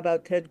 hey, how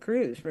about Ted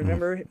Cruz?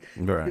 Remember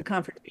the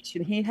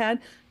confrontation he had?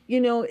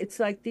 It's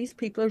like these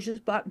people are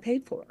just bought and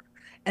paid for,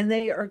 and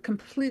they are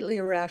completely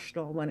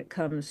irrational when it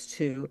comes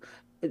to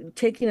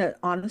taking an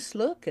honest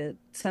look at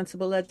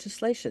sensible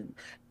legislation.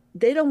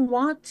 They don't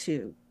want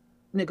to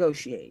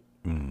negotiate.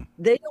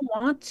 They don't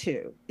want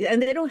to,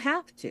 and they don't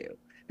have to,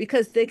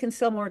 because they can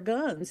sell more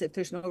guns if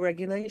there's no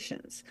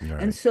regulations.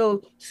 Right. And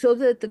so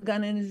that the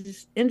gun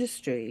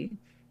industry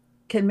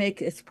can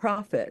make its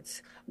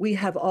profits, we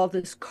have all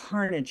this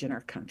carnage in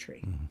our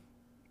country.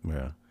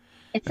 Yeah.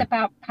 It's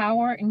about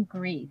power and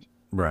greed.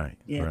 Right,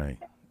 right.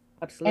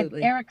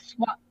 Absolutely. And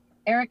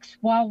Eric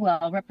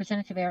Swalwell,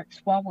 Representative Eric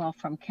Swalwell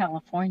from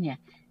California,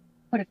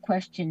 put a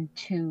question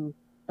to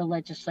the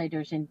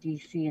legislators in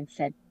D.C. and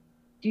said,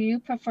 do you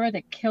prefer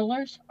the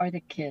killers or the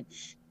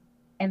kids?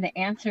 And the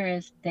answer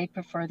is they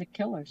prefer the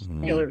killers.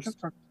 They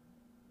prefer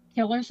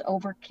killers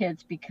over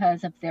kids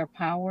because of their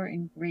power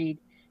and greed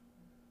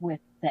with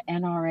the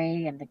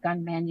NRA and the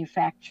gun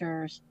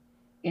manufacturers.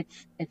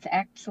 It's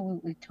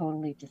absolutely,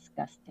 totally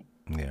disgusting.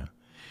 Yeah.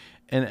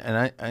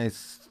 And I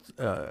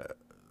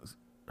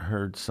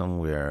heard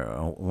somewhere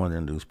on one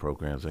of the news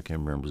programs, I can't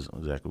remember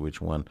exactly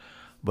which one,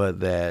 but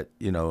that,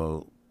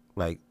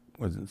 like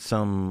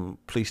some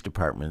police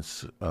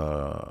departments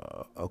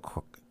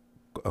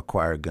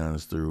acquire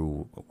guns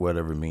through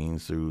whatever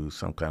means, through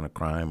some kind of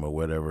crime or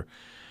whatever,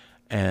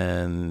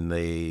 and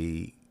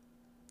they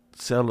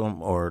sell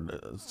them, or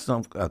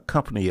a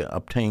company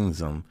obtains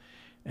them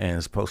and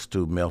is supposed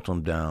to melt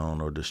them down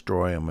or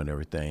destroy them and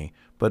everything.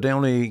 But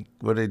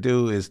what they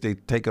do is they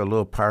take a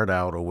little part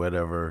out or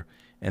whatever,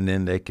 and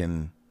then they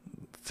can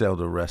sell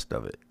the rest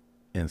of it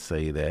and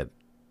say that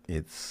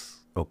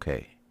it's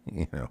okay.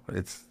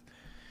 It's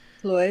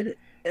Floyd.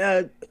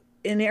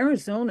 In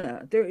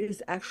Arizona, there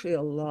is actually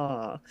a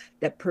law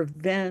that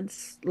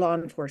prevents law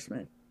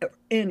enforcement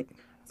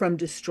from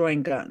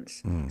destroying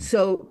guns.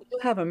 So you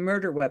have a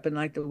murder weapon,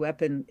 like the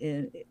weapon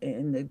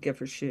in the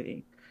Gifford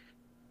shooting.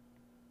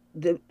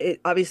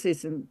 Obviously,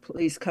 it's in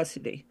police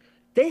custody.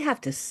 They have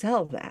to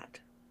sell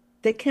that.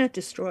 They can't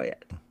destroy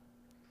it,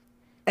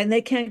 and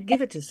they can't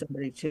give it to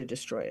somebody to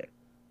destroy it.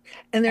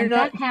 And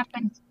that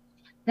happens.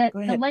 That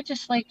the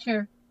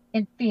legislature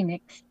in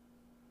Phoenix.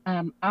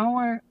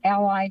 Our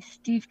ally,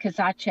 Steve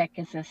Kozachek,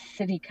 is a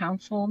city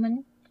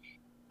councilman,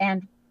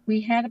 and we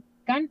had a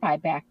gun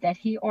buyback that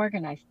he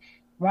organized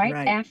right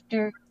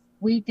after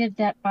we did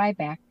that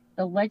buyback.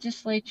 The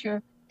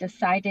legislature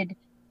decided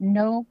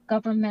no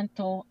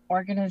governmental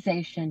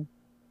organization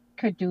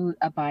could do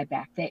a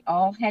buyback. They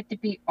all had to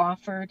be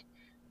offered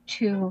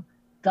to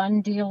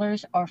gun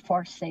dealers or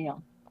for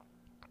sale.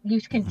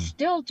 You can Mm-hmm.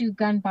 still do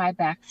gun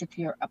buybacks if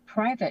you're a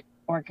private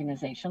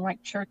organization,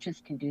 like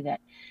churches can do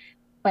that.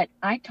 But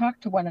I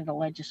talked to one of the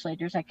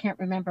legislators, I can't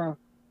remember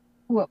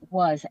who it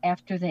was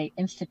after they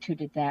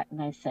instituted that,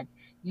 and I said,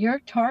 "You're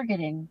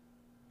targeting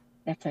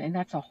and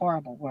that's a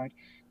horrible word.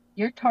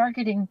 You're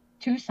targeting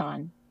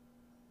Tucson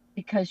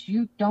because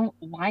you don't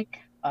like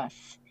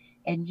us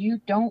and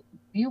you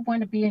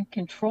want to be in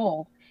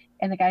control."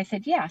 And the guy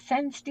said, "Yeah,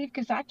 send Steve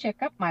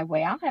Kozachik up my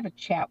way. I'll have a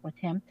chat with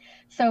him."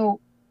 So,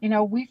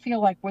 we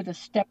feel like we're the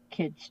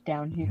stepkids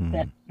down here, Mm-hmm.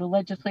 that the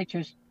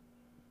legislature's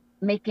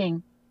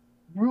making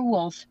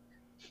rules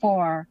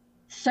for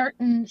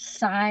certain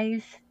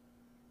size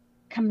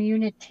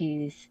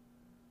communities,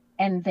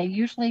 and that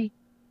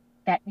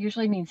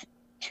usually means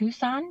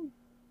Tucson,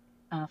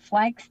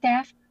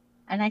 Flagstaff,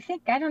 and I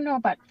don't know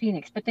about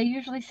Phoenix, but they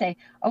usually say,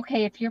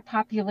 okay, if your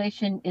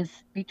population is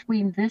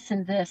between this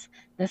and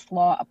this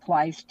law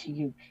applies to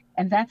you.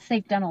 And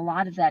they've done a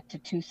lot of that to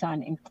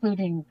Tucson,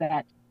 including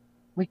that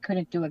we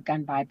couldn't do a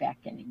gun buyback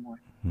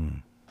anymore. Hmm.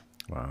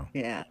 Wow.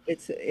 Yeah,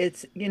 it's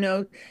it's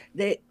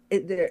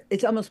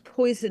almost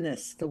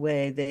poisonous the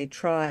way they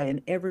try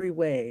in every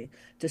way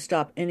to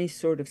stop any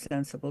sort of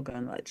sensible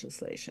gun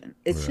legislation.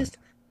 It's Right. just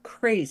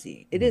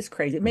crazy. It is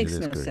crazy. It It makes is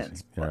no crazy.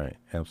 sense. All right.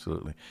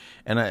 Absolutely.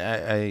 And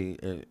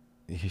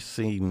he's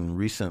seen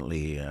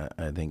recently,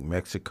 I think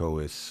Mexico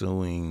is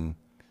suing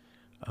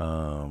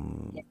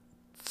um,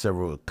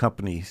 several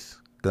companies,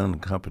 gun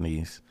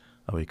companies,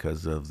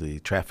 because of the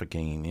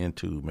trafficking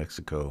into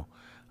Mexico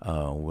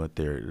with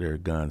their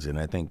guns. And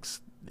I think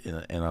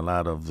in a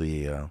lot of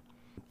the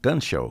gun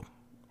show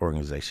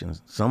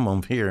organizations, some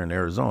of them here in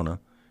Arizona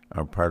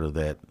are part of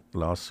that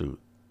lawsuit.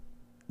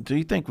 Do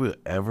you think we'll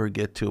ever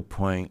get to a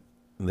point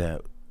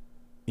that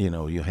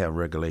you have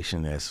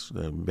regulation that's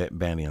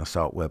banning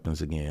assault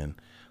weapons again,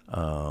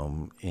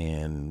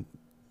 and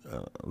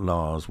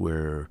laws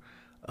where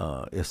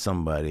if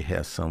somebody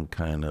has some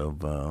kind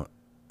of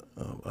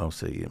I'll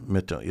say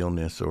mental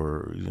illness,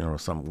 or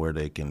something where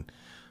the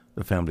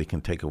family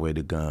can take away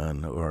the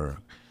gun, or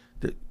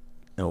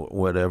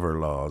whatever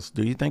laws.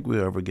 Do you think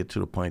we'll ever get to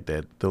the point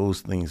that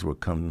those things will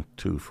come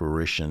to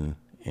fruition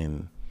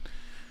and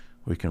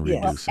we can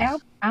Yes. reduce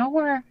this?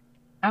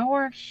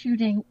 Our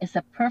shooting is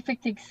a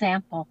perfect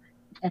example.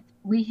 If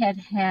we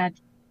had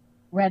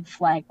red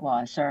flag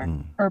laws or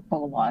Mm.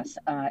 purple laws,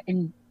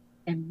 in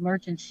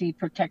emergency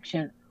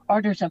protection,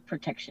 orders of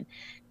protection.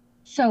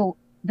 So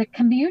the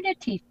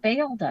community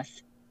failed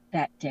us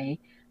that day.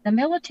 The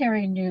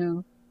military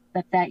knew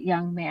that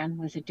young man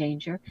was a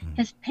danger.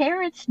 His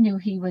parents knew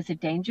he was a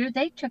danger.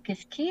 They took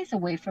his keys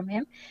away from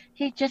him.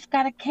 He just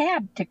got a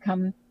cab to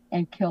come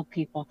and kill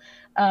people.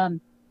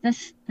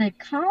 The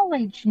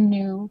college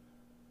knew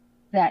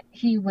that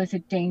he was a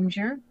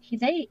danger.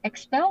 They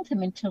expelled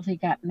him until he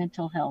got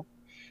mental health.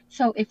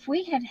 So if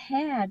we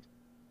had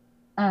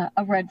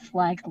a red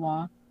flag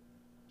law,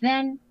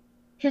 then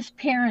his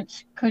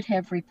parents could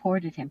have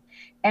reported him.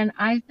 And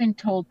I've been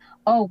told,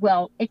 oh,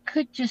 well, it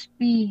could just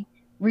be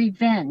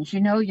revenge.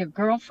 Your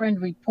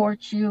girlfriend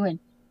reports you, and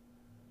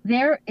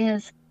there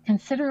is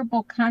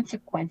considerable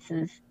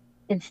consequences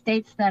in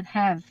states that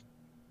have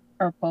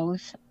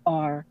ERPOs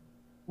or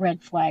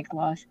red flag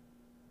laws.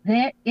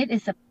 It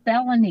is a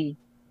felony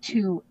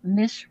to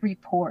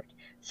misreport.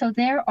 So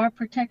there are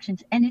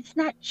protections, and it's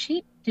not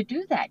cheap to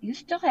do that. You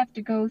still have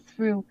to go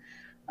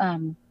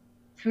um,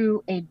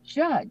 through a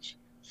judge.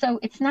 So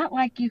it's not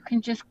like you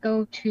can just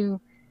go to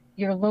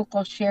your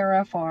local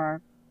sheriff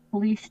or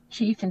police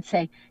chief and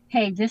say,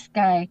 hey, this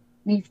guy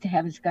needs to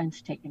have his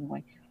guns taken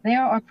away.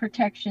 There are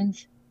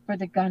protections for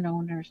the gun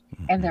owners,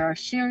 and there are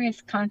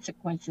serious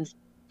consequences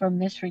for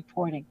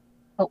misreporting.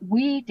 But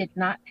we did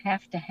not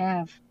have to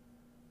have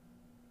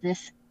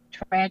this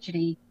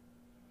tragedy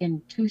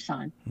in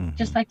Tucson,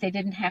 just like they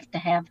didn't have to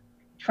have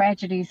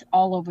tragedies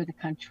all over the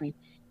country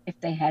if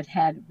they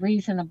had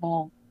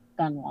reasonable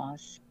gun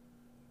laws.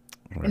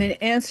 And in Right.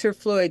 answer,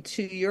 Floyd,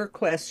 to your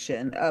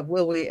question of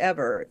will we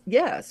ever?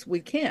 Yes, we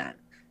can.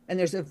 And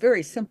there's a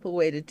very simple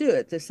way to do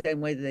it, the same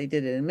way that they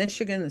did it in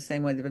Michigan, the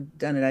same way they've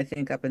done it, I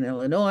think, up in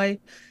Illinois.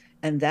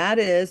 And that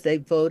is they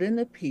vote in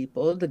the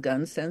people, the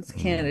gun sense Mm.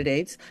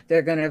 candidates.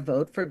 They're going to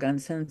vote for gun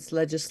sense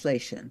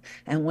legislation.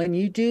 And when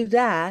you do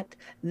that,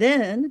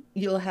 then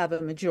you'll have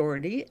a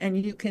majority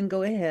and you can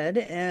go ahead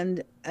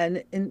and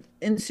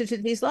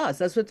institute these laws.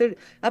 That's what they're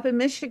up in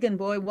Michigan,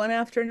 boy, one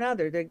after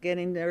another. They're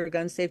getting their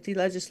gun safety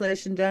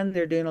legislation done.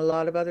 They're doing a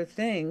lot of other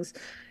things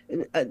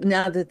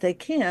now that they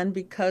can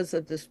because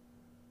of this.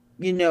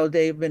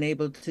 They've been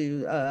able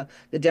to,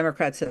 the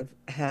Democrats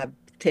have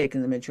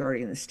taken the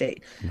majority in the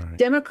state. Right.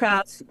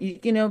 Democrats,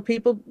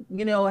 people,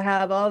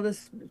 have all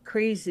this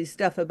crazy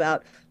stuff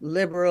about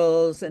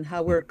liberals and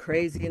how we're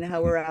crazy and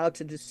how we're out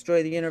to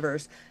destroy the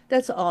universe.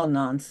 That's all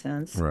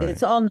nonsense. Right.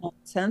 It's all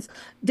nonsense.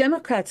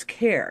 Democrats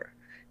care.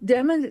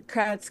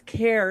 Democrats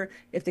care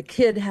if the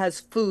kid has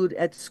food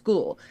at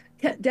school.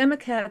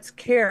 Democrats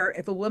care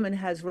if a woman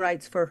has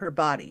rights for her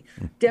body.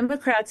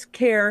 Democrats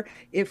care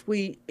if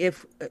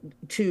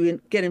to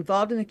get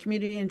involved in the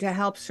community and to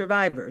help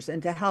survivors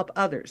and to help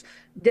others.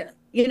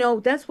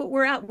 That's what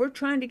we're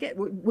trying to get.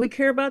 We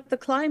care about the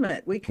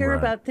climate. We care Right.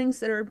 about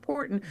things that are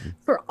important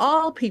for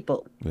all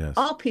people, Yes.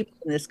 all people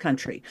in this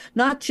country,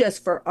 not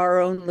just for our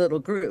own little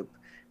group,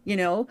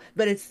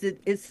 but it's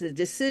the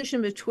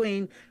decision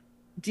between,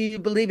 do you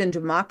believe in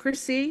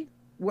democracy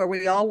where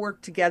we all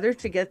work together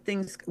to get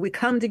things, we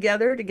come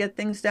together to get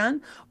things done?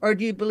 Or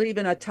do you believe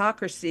in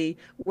autocracy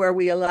where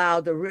we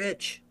allow the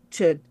rich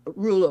to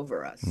rule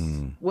over us?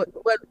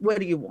 What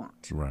do you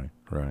want? Right,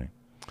 right.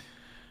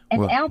 And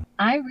Well, Al,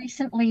 I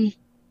recently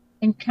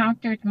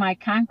encountered my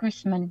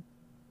Congressman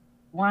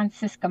Juan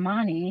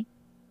Ciscomani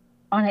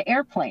on an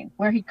airplane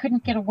where he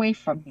couldn't get away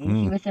from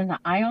me. He was in the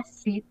aisle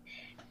seat,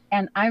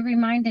 and I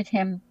reminded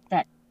him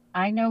that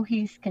I know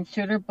he's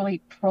considerably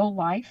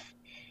pro-life,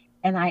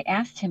 and I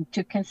asked him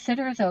to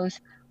consider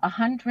those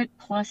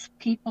 100+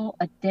 people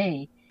a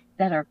day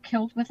that are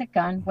killed with a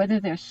gun, whether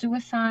they're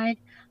suicide,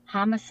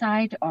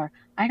 homicide, or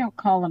I don't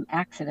call them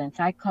accidents.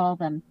 I call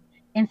them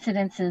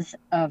incidences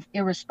of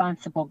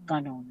irresponsible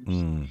gun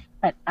owners.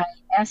 But I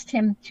asked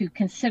him to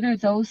consider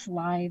those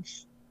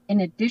lives in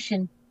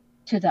addition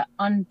to the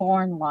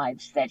unborn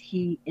lives that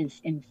he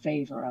is in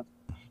favor of.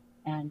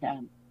 And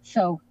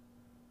so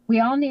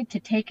we all need to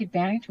take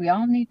advantage. We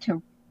all need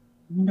to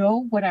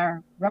know what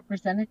our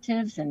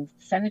representatives and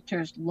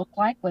senators look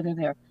like, whether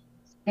they're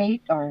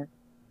state or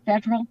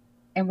federal,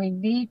 and we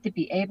need to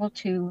be able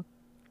to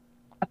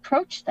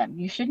approach them.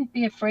 You shouldn't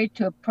be afraid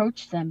to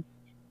approach them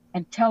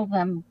and tell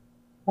them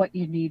what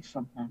you need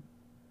from them.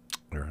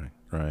 right,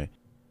 right.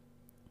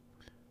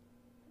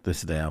 This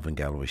is the Alvin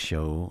Galloway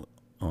Show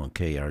on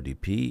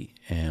KRDP,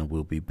 and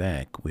we'll be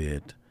back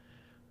with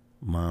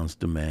Moms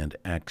Demand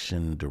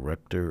Action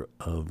Director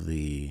of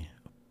the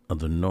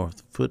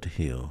North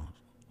Foothill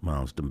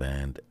Moms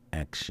Demand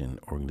Action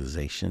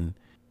Organization,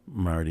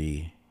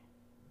 Mardi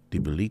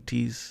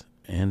Devolites,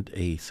 and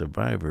a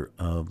survivor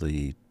of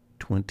the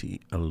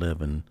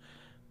 2011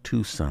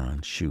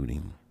 Tucson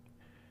shooting,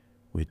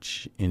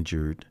 which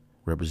injured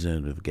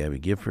Representative Gabby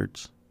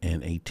Giffords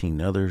and 18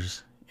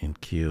 others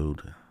and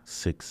killed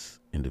 6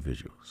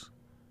 individuals.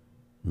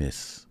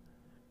 Miss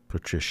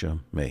Patricia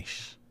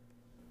Maisch.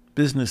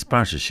 Business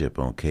sponsorship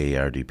on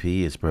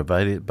KRDP is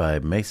provided by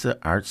Mesa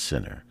Arts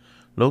Center,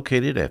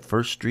 located at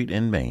 1st Street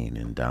and Main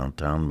in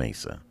downtown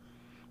Mesa.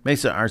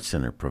 Mesa Arts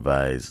Center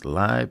provides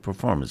live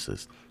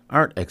performances,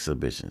 art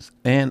exhibitions,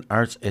 and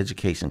arts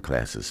education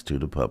classes to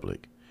the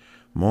public.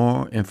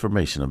 More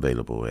information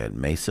available at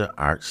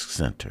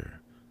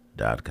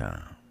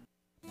mesaartscenter.com.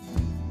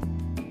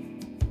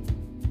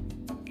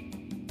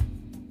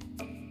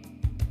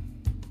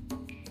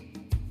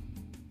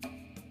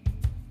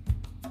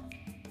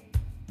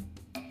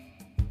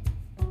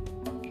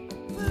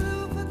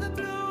 Blue for the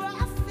blue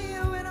I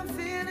feel when I'm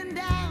feeling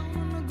down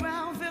on the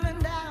ground, feeling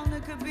down.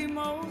 It could be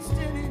most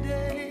any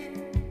day.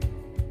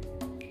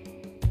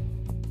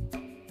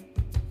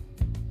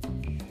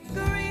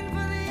 Green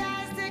for the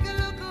eyes, take a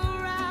look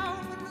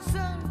around when the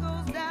sun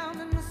goes down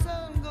and the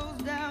sun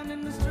goes down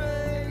in the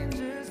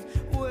strangest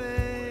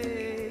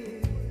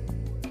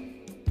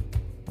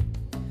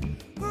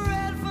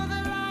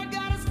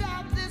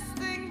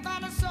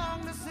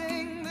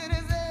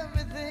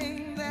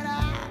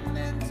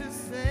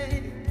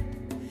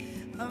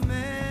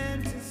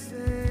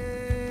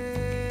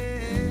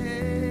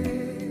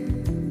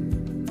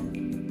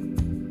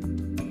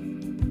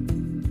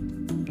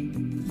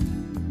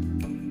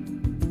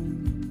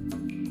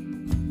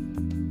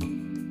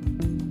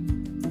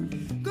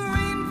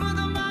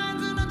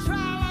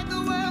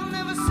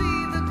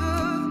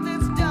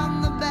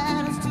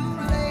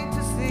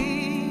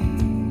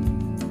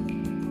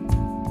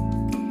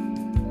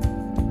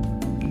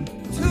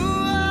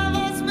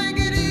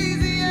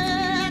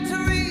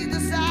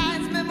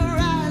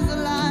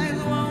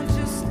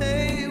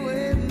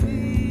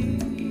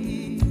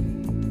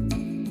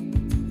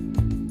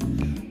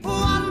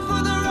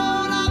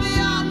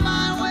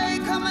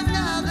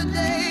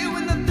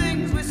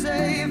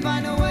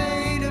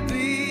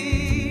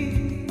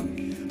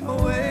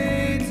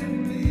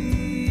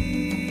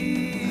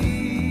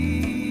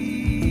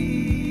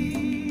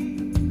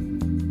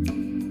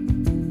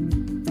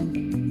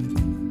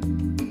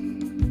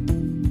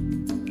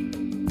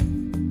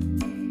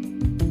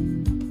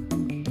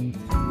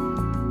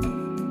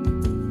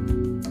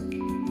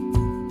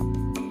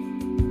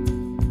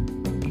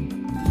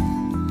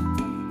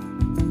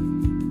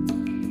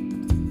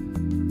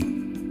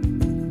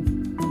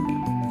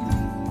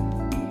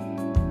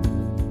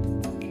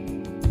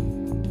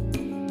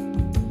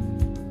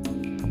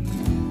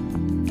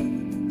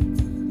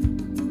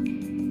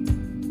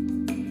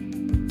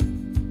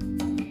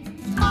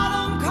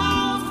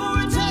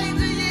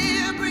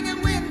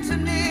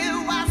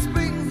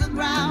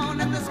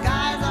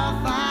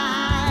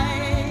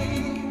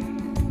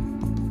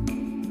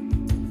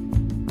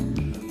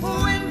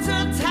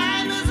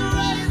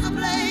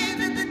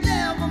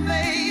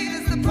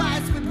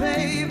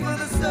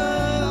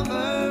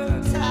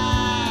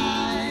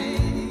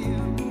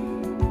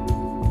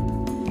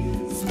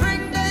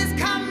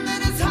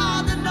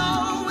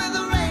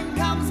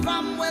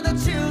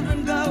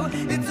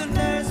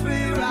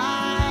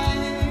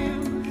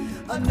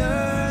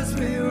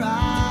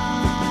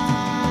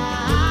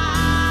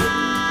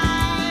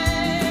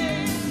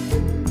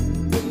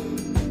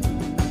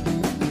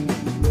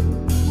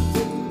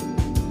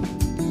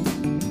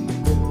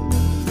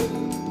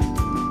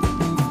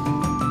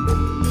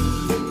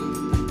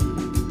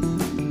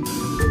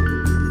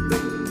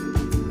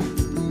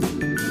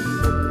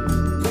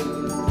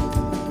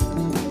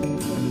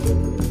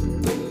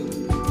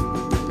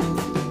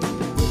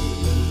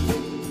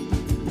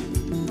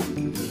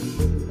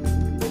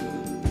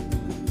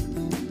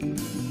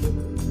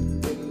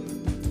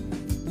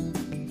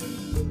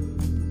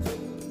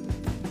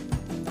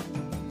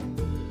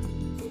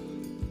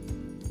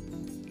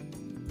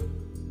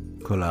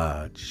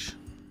Collage.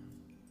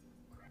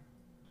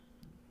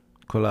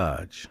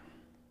 Collage.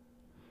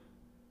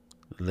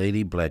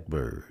 Lady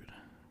Blackbird.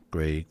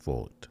 Greg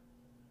Voigt.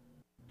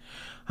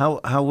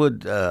 How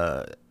would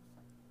other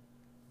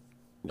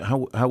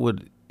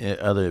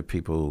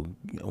people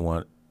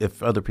want,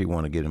 if other people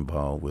want to get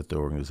involved with the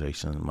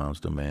organization Moms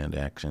Demand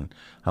Action,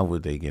 how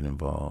would they get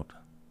involved?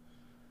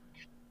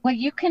 Well,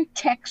 you can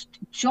text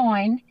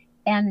join,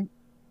 and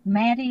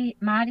Mardi,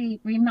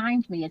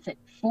 remind me, is it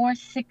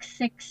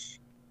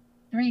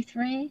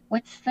 46633?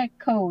 What's the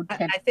code to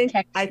text?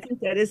 I think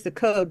that is the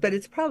code, but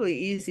it's probably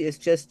easiest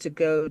just to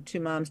go to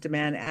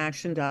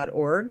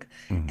momsdemandaction.org,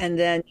 and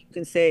then you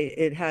can say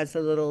it has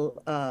a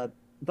little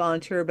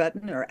volunteer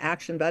button or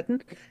action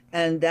button,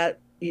 and that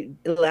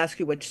it'll ask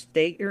you which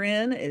state you're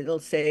in. It'll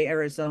say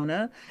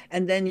Arizona,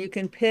 and then you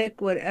can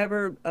pick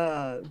whatever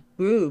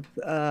group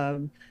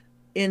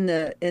in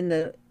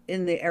the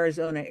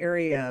Arizona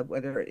area,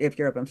 whether if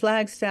you're up in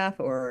Flagstaff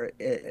or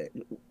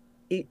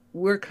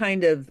we're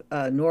kind of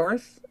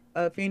north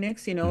of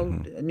Phoenix,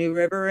 New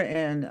River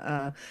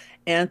and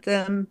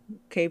Anthem,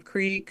 Cave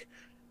Creek,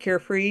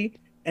 Carefree.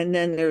 And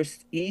then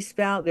there's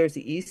there's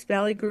the East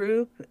Valley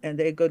group, and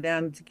they go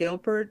down to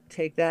Gilbert,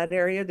 take that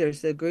area.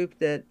 There's a group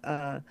that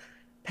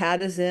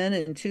Pat is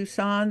in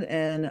Tucson,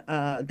 and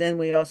then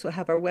we also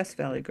have our West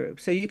Valley group.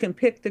 So you can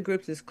pick the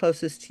groups that's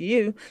closest to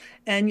you,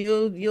 and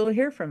you'll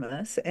hear from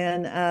us.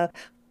 And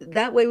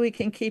that way we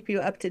can keep you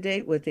up to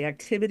date with the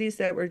activities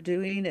that we're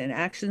doing and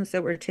actions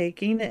that we're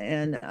taking.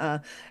 And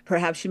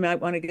perhaps you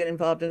might want to get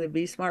involved in the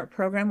Be Smart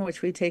program,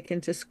 which we take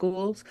into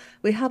schools.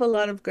 We have a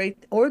lot of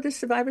great, or the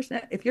Survivors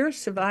Net. If you're a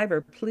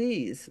survivor,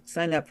 please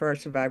sign up for our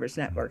Survivors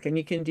Network. And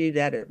you can do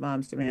that at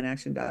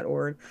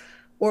momsdemandaction.org.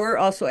 Or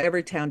also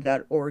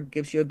everytown.org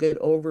gives you a good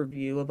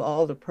overview of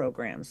all the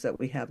programs that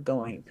we have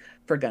going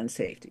for gun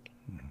safety.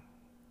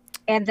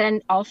 And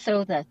then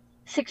also the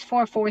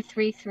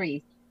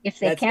 64433. If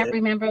they can't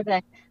remember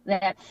that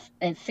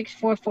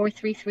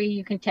 64433,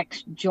 you can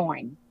text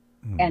join,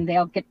 and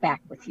they'll get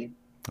back with you.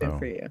 Good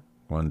for you.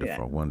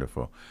 Wonderful,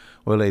 wonderful.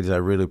 Well, ladies, I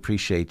really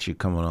appreciate you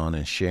coming on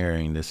and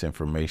sharing this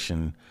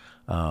information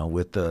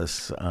with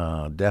us.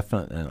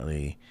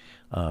 Definitely.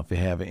 If you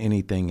have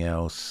anything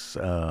else,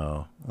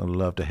 I'd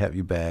love to have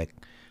you back,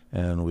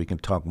 and we can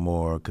talk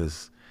more,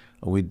 because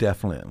we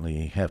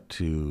definitely have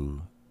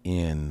to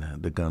end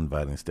the gun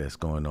violence that's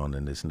going on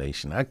in this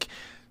nation.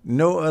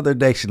 No other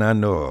nation I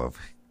know of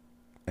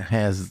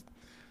has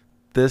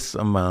this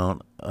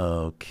amount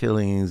of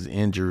killings,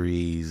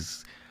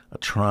 injuries,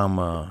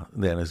 trauma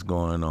that is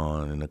going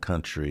on in the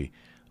country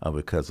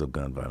because of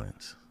gun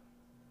violence.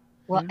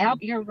 Well, Al,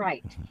 you're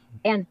right.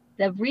 And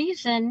the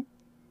reason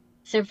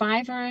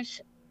Survivors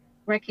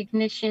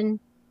Recognition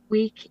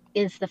Week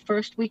is the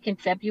first week in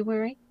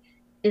February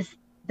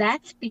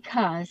that's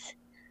because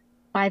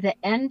by the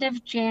end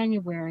of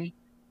January,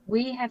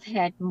 we have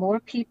had more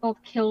people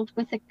killed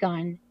with a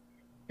gun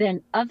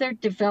than other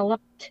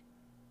developed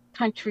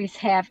countries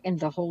have in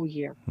the whole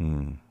year.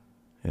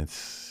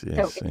 It's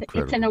incredible.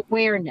 It's an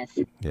awareness.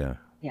 Yeah.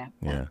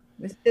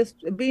 It's just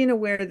being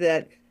aware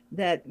that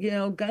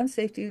gun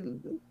safety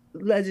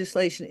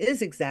legislation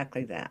is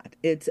exactly that.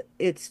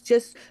 It's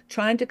just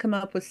trying to come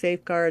up with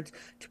safeguards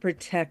to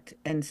protect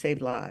and save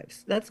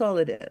lives. That's all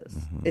it is.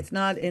 It's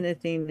not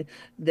anything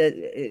that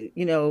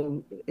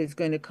is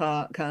going to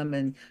come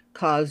and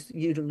cause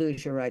you to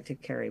lose your right to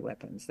carry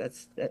weapons.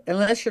 That's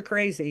unless you're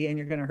crazy and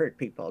you're going to hurt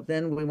people,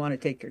 then we want to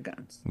take your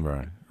guns.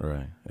 Right,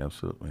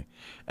 absolutely.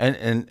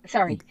 And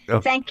sorry,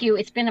 thank you.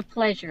 It's been a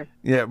pleasure.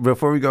 Yeah,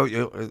 before we go,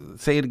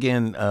 say it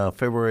again.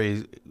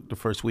 February, the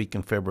first week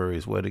in February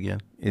is what again?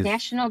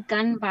 National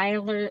Gun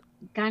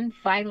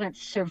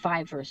Violence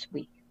Survivors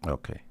Week.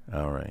 Okay,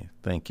 all right.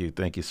 Thank you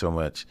so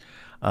much.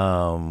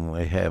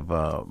 I have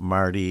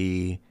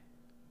Mardi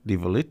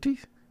Devolites.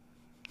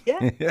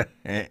 Yeah.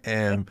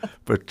 And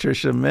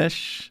Patricia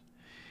Maisch.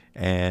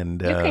 And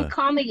you can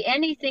call me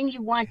anything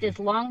you want as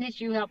long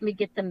as you help me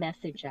get the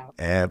message out.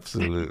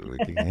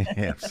 Absolutely.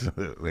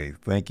 Absolutely.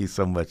 Thank you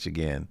so much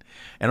again.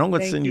 And I'm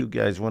going to send you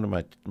guys one of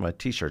my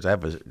T-shirts. I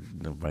have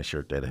my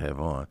shirt that I have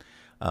on.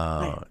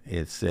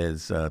 It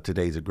says,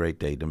 today's a great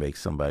day to make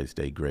somebody's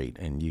day great.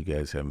 And you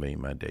guys have made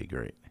my day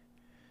great.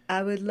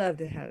 I would love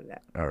to have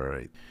that. All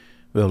right.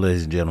 Well,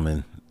 ladies and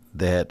gentlemen,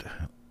 that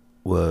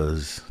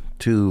was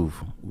two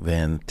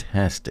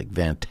fantastic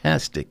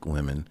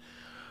women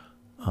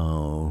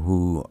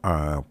who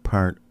are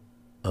part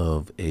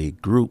of a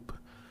group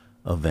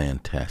of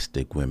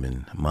fantastic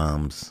women,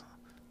 Moms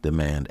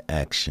Demand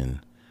Action,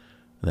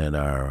 that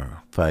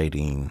are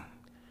fighting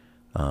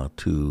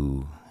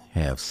to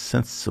have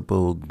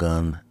sensible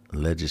gun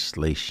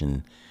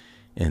legislation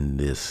in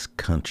this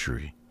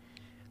country,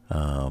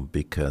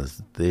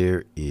 because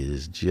there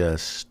is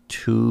just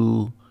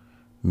too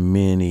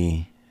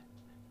many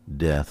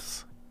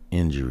deaths,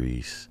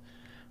 injuries,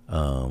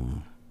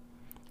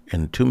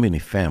 and too many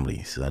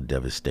families are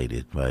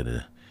devastated by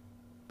the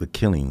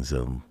killings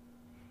of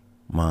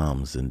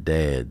moms and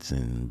dads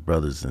and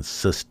brothers and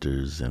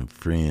sisters and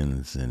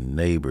friends and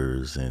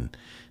neighbors and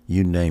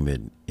you name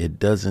it. It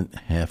doesn't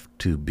have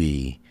to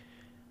be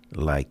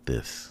like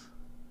this.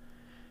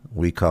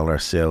 We call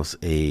ourselves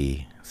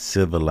a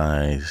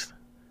civilized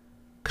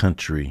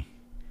country,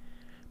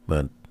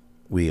 but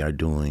we are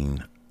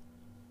doing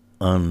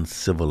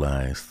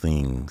uncivilized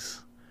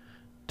things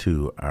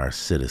to our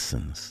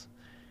citizens.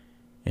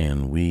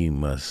 And we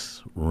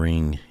must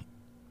rein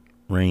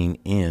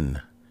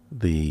in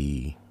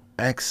the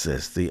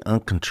access, the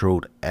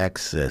uncontrolled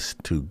access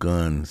to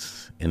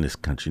guns in this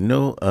country.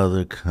 No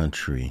other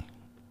country,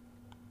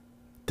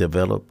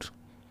 developed,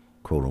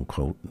 quote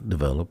unquote,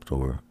 developed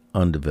or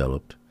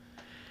undeveloped,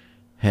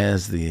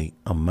 has the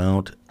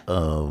amount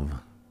of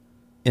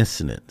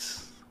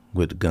incidents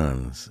with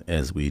guns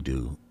as we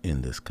do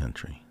in this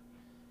country.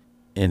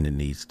 And it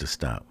needs to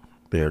stop.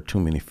 There are too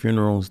many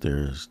funerals.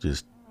 There's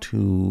just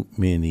too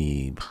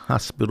many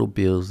hospital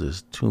bills.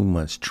 There's too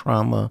much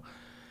trauma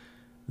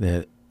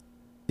that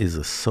is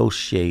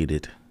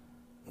associated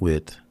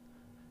with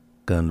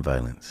gun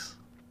violence.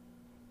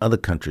 Other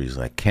countries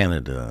like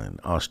Canada and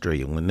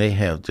Australia, when they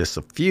have just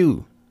a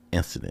few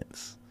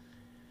incidents,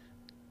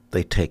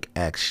 they take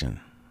action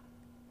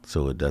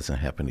so it doesn't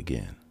happen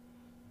again.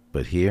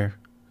 But here,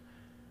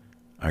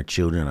 our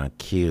children are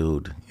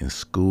killed in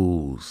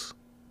schools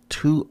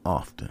too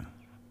often.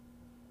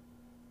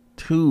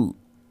 Too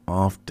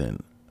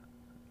often.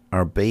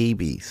 Our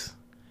babies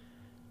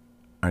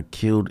are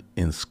killed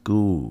in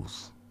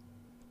schools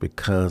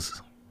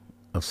because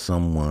of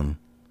someone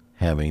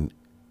having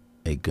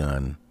a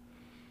gun,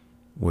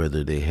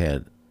 whether they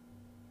had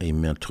a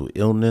mental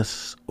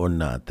illness or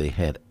not. They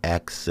had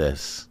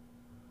access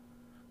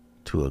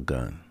to a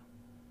gun.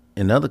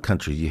 In other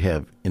countries, you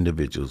have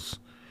individuals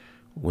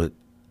with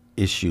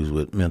issues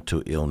with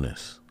mental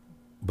illness,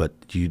 but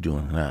you do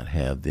not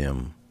have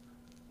them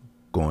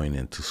going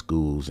into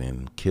schools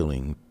and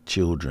killing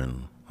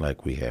children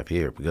like we have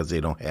here because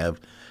they don't have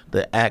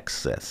the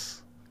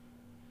access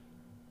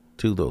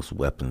to those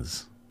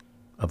weapons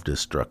of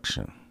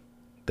destruction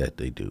that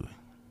they do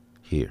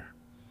here.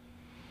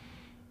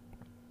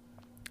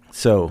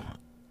 So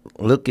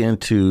look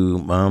into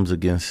Moms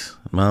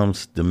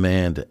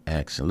Demand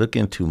Action. Look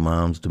into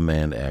Moms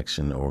Demand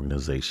Action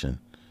organization.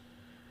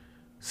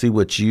 See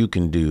what you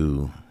can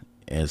do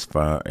as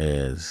far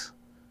as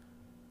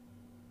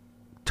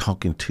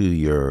talking to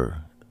your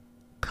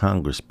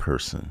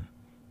congressperson,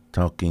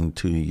 talking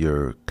to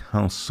your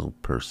council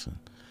person,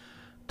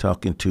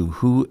 talking to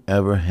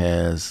whoever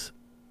has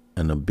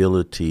an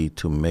ability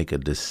to make a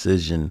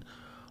decision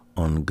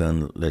on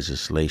gun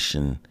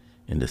legislation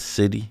in the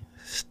city,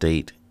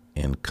 state,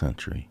 and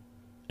country.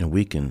 And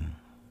we can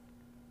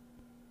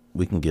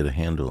get a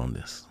handle on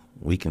this.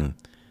 We can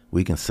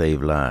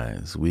save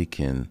lives. We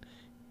can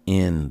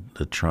end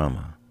the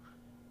trauma,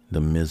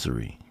 the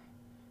misery,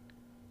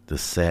 the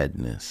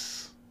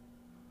sadness,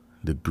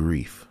 the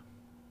grief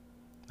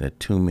that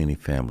too many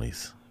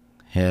families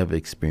have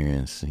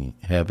experienced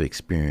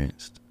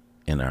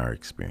and are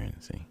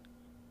experiencing.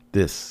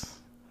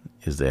 This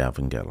is the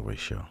Alvin Galloway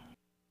Show.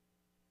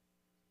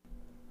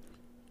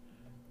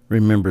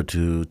 Remember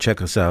to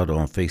check us out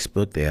on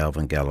Facebook, The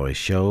Alvin Galloway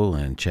Show,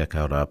 and check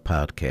out our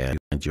podcast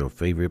and your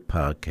favorite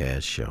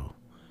podcast show.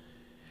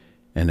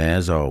 And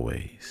as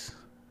always,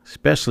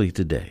 especially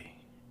today,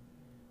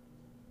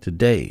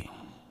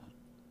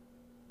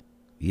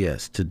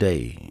 yes,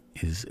 today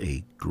is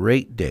a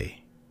great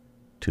day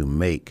to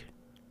make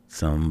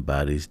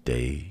somebody's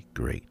day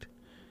great.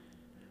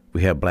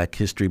 We have Black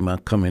History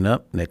Month coming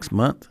up next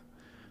month.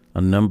 A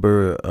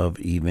number of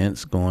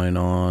events going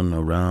on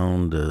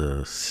around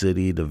the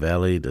city, the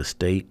valley, the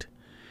state.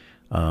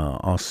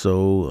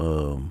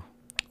 Also,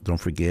 don't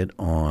forget,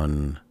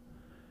 on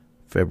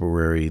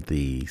February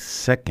the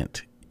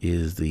 2nd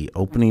is the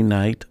opening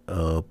night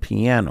of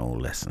piano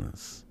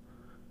lessons.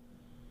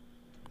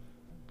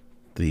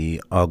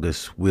 The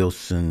August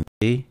Wilson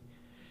Day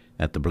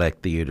at the Black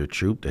Theater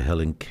Troupe, the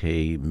Helen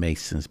K.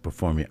 Mason's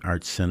Performing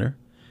Arts Center.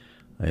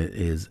 It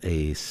is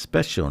a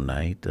special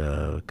night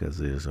because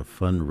there's a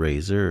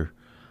fundraiser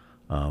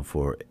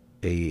for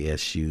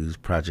ASU's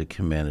Project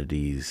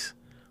Humanity's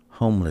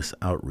Homeless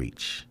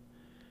Outreach.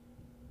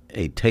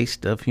 A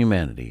Taste of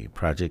Humanity,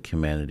 Project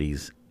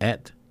Humanities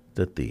at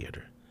the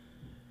theater.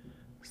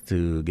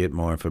 To get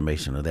more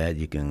information on that,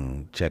 you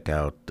can check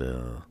out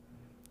the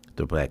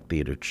Black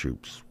Theater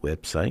Troupe's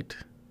website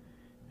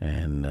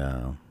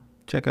and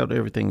check out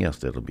everything else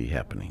that'll be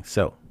happening.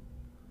 So,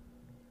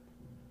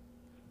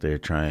 they're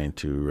trying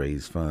to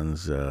raise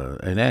funds,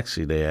 and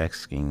actually they're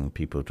asking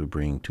people to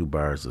bring 2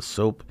 bars of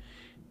soap,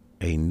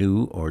 a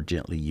new or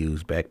gently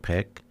used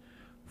backpack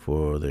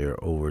for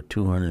their over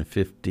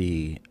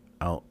 250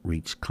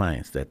 outreach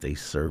clients that they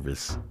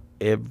service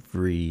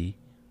every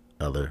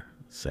other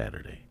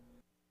Saturday.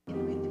 With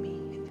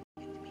me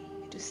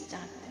to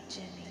start the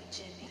journey.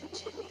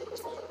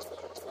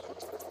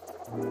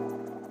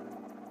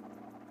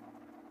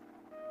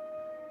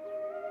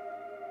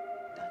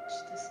 Touch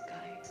the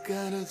sky.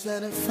 Gotta try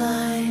to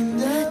find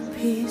that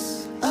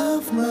piece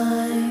of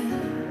mine.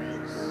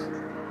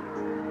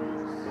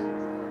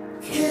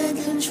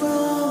 Can't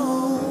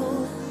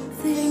control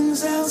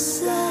things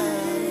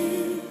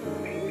outside.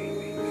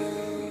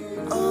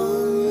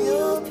 Own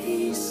your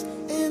peace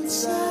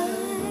inside.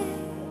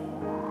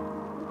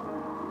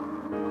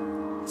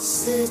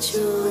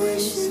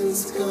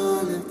 Situation's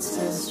gonna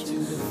test you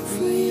to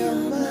free your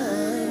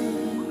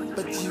mind,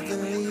 but you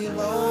can leave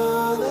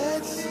all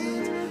that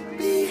shit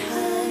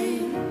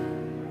behind.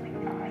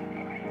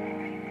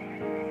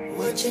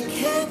 What you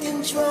can't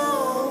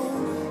control,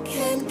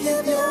 can't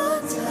give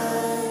your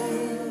time.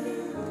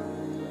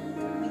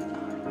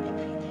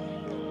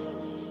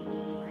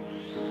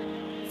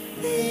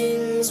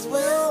 Things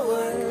will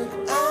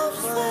work out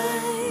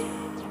fine.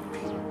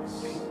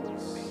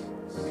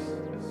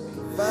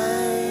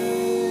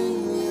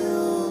 Find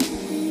your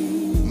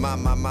peace.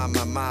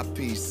 My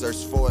piece.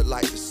 Search for it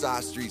like the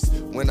side streets.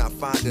 When I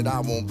find it, I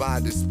won't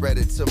bind it. Spread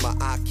it to my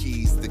eye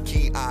keys. The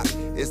key eye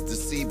is to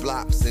see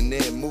blocks and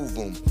then move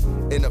them.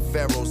 In a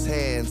pharaoh's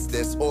hands,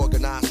 there's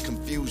organized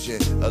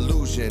confusion,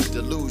 illusion,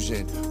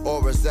 delusion,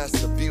 auras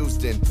that's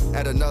abused in.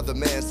 At another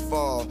man's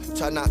fall,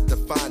 try not to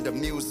find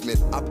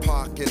amusement. I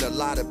park in a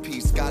lot of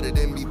peace. Got it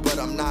in me, but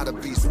I'm not a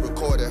beast.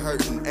 Recorded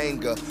hurt and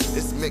anger.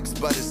 It's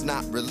mixed, but it's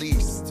not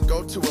released.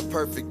 Go to a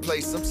perfect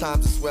place.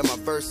 Sometimes it's where my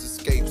verse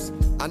escapes.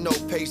 I know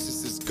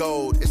patience is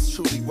gold, it's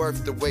truly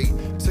worth the wait.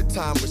 Took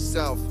time with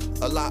self,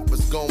 a lot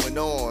was going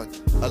on.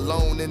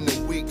 Alone in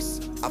the weeks,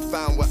 I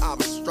found where I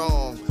was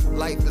strong.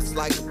 Life is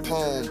like a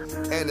poem,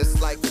 and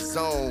it's like a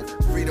zone.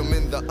 Freedom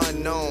in the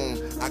unknown,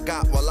 I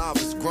got while I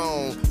was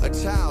grown. A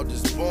child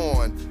is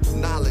born,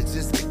 knowledge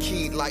is the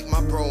key, like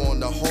my bro on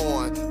the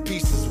horn.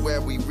 Peace is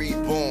where we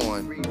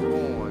reborn.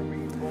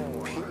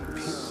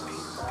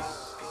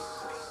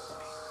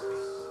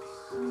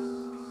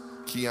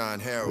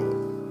 Keon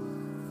Harold.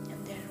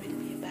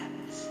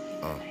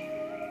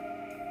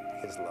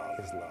 His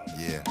love.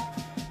 Yeah.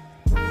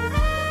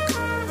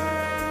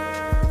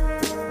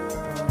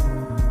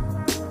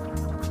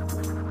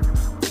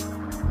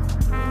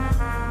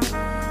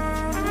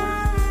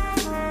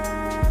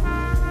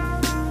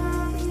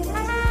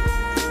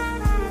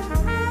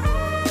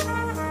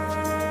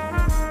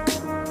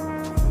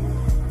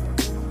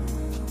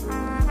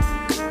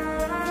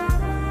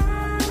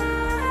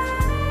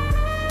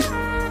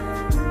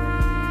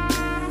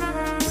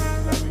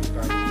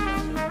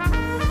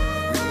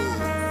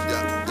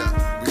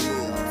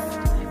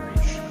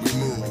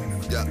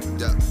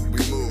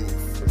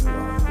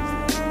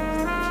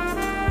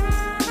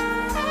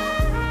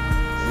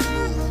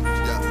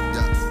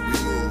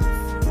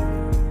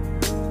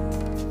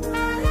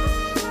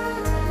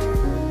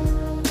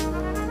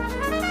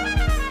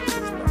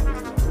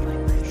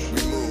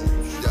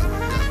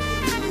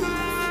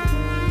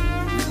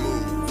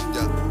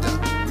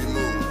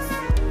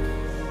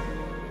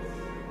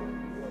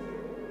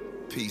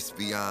 Peace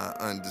beyond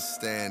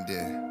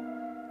understanding.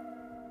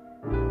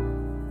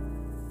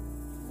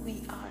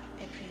 We are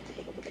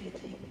everything.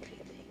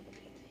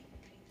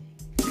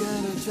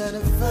 Gonna try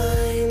to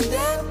find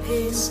that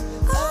peace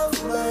of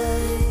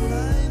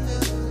mind.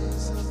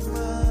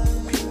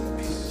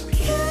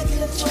 Can't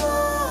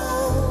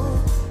control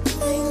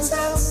things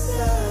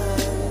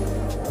outside.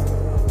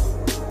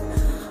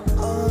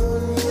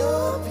 Own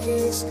your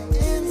peace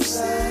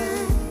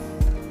inside.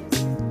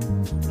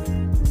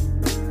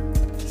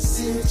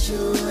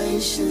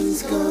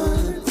 Situation's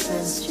gonna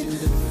test you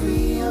to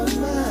free your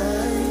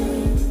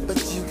mind, but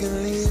you can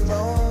leave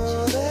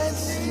all that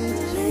shit,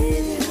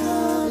 leave it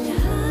all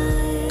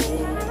behind.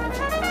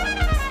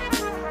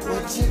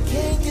 What you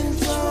can't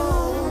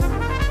control,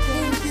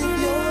 can't give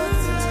your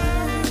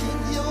time,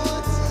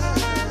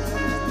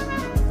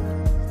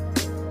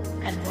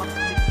 And what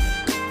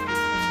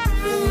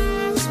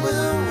things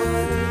will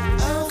work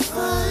out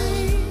fine.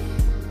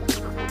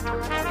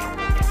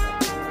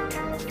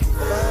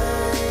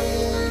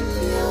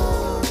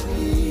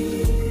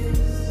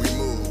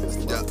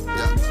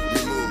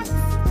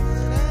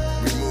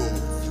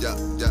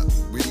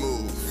 We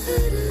move.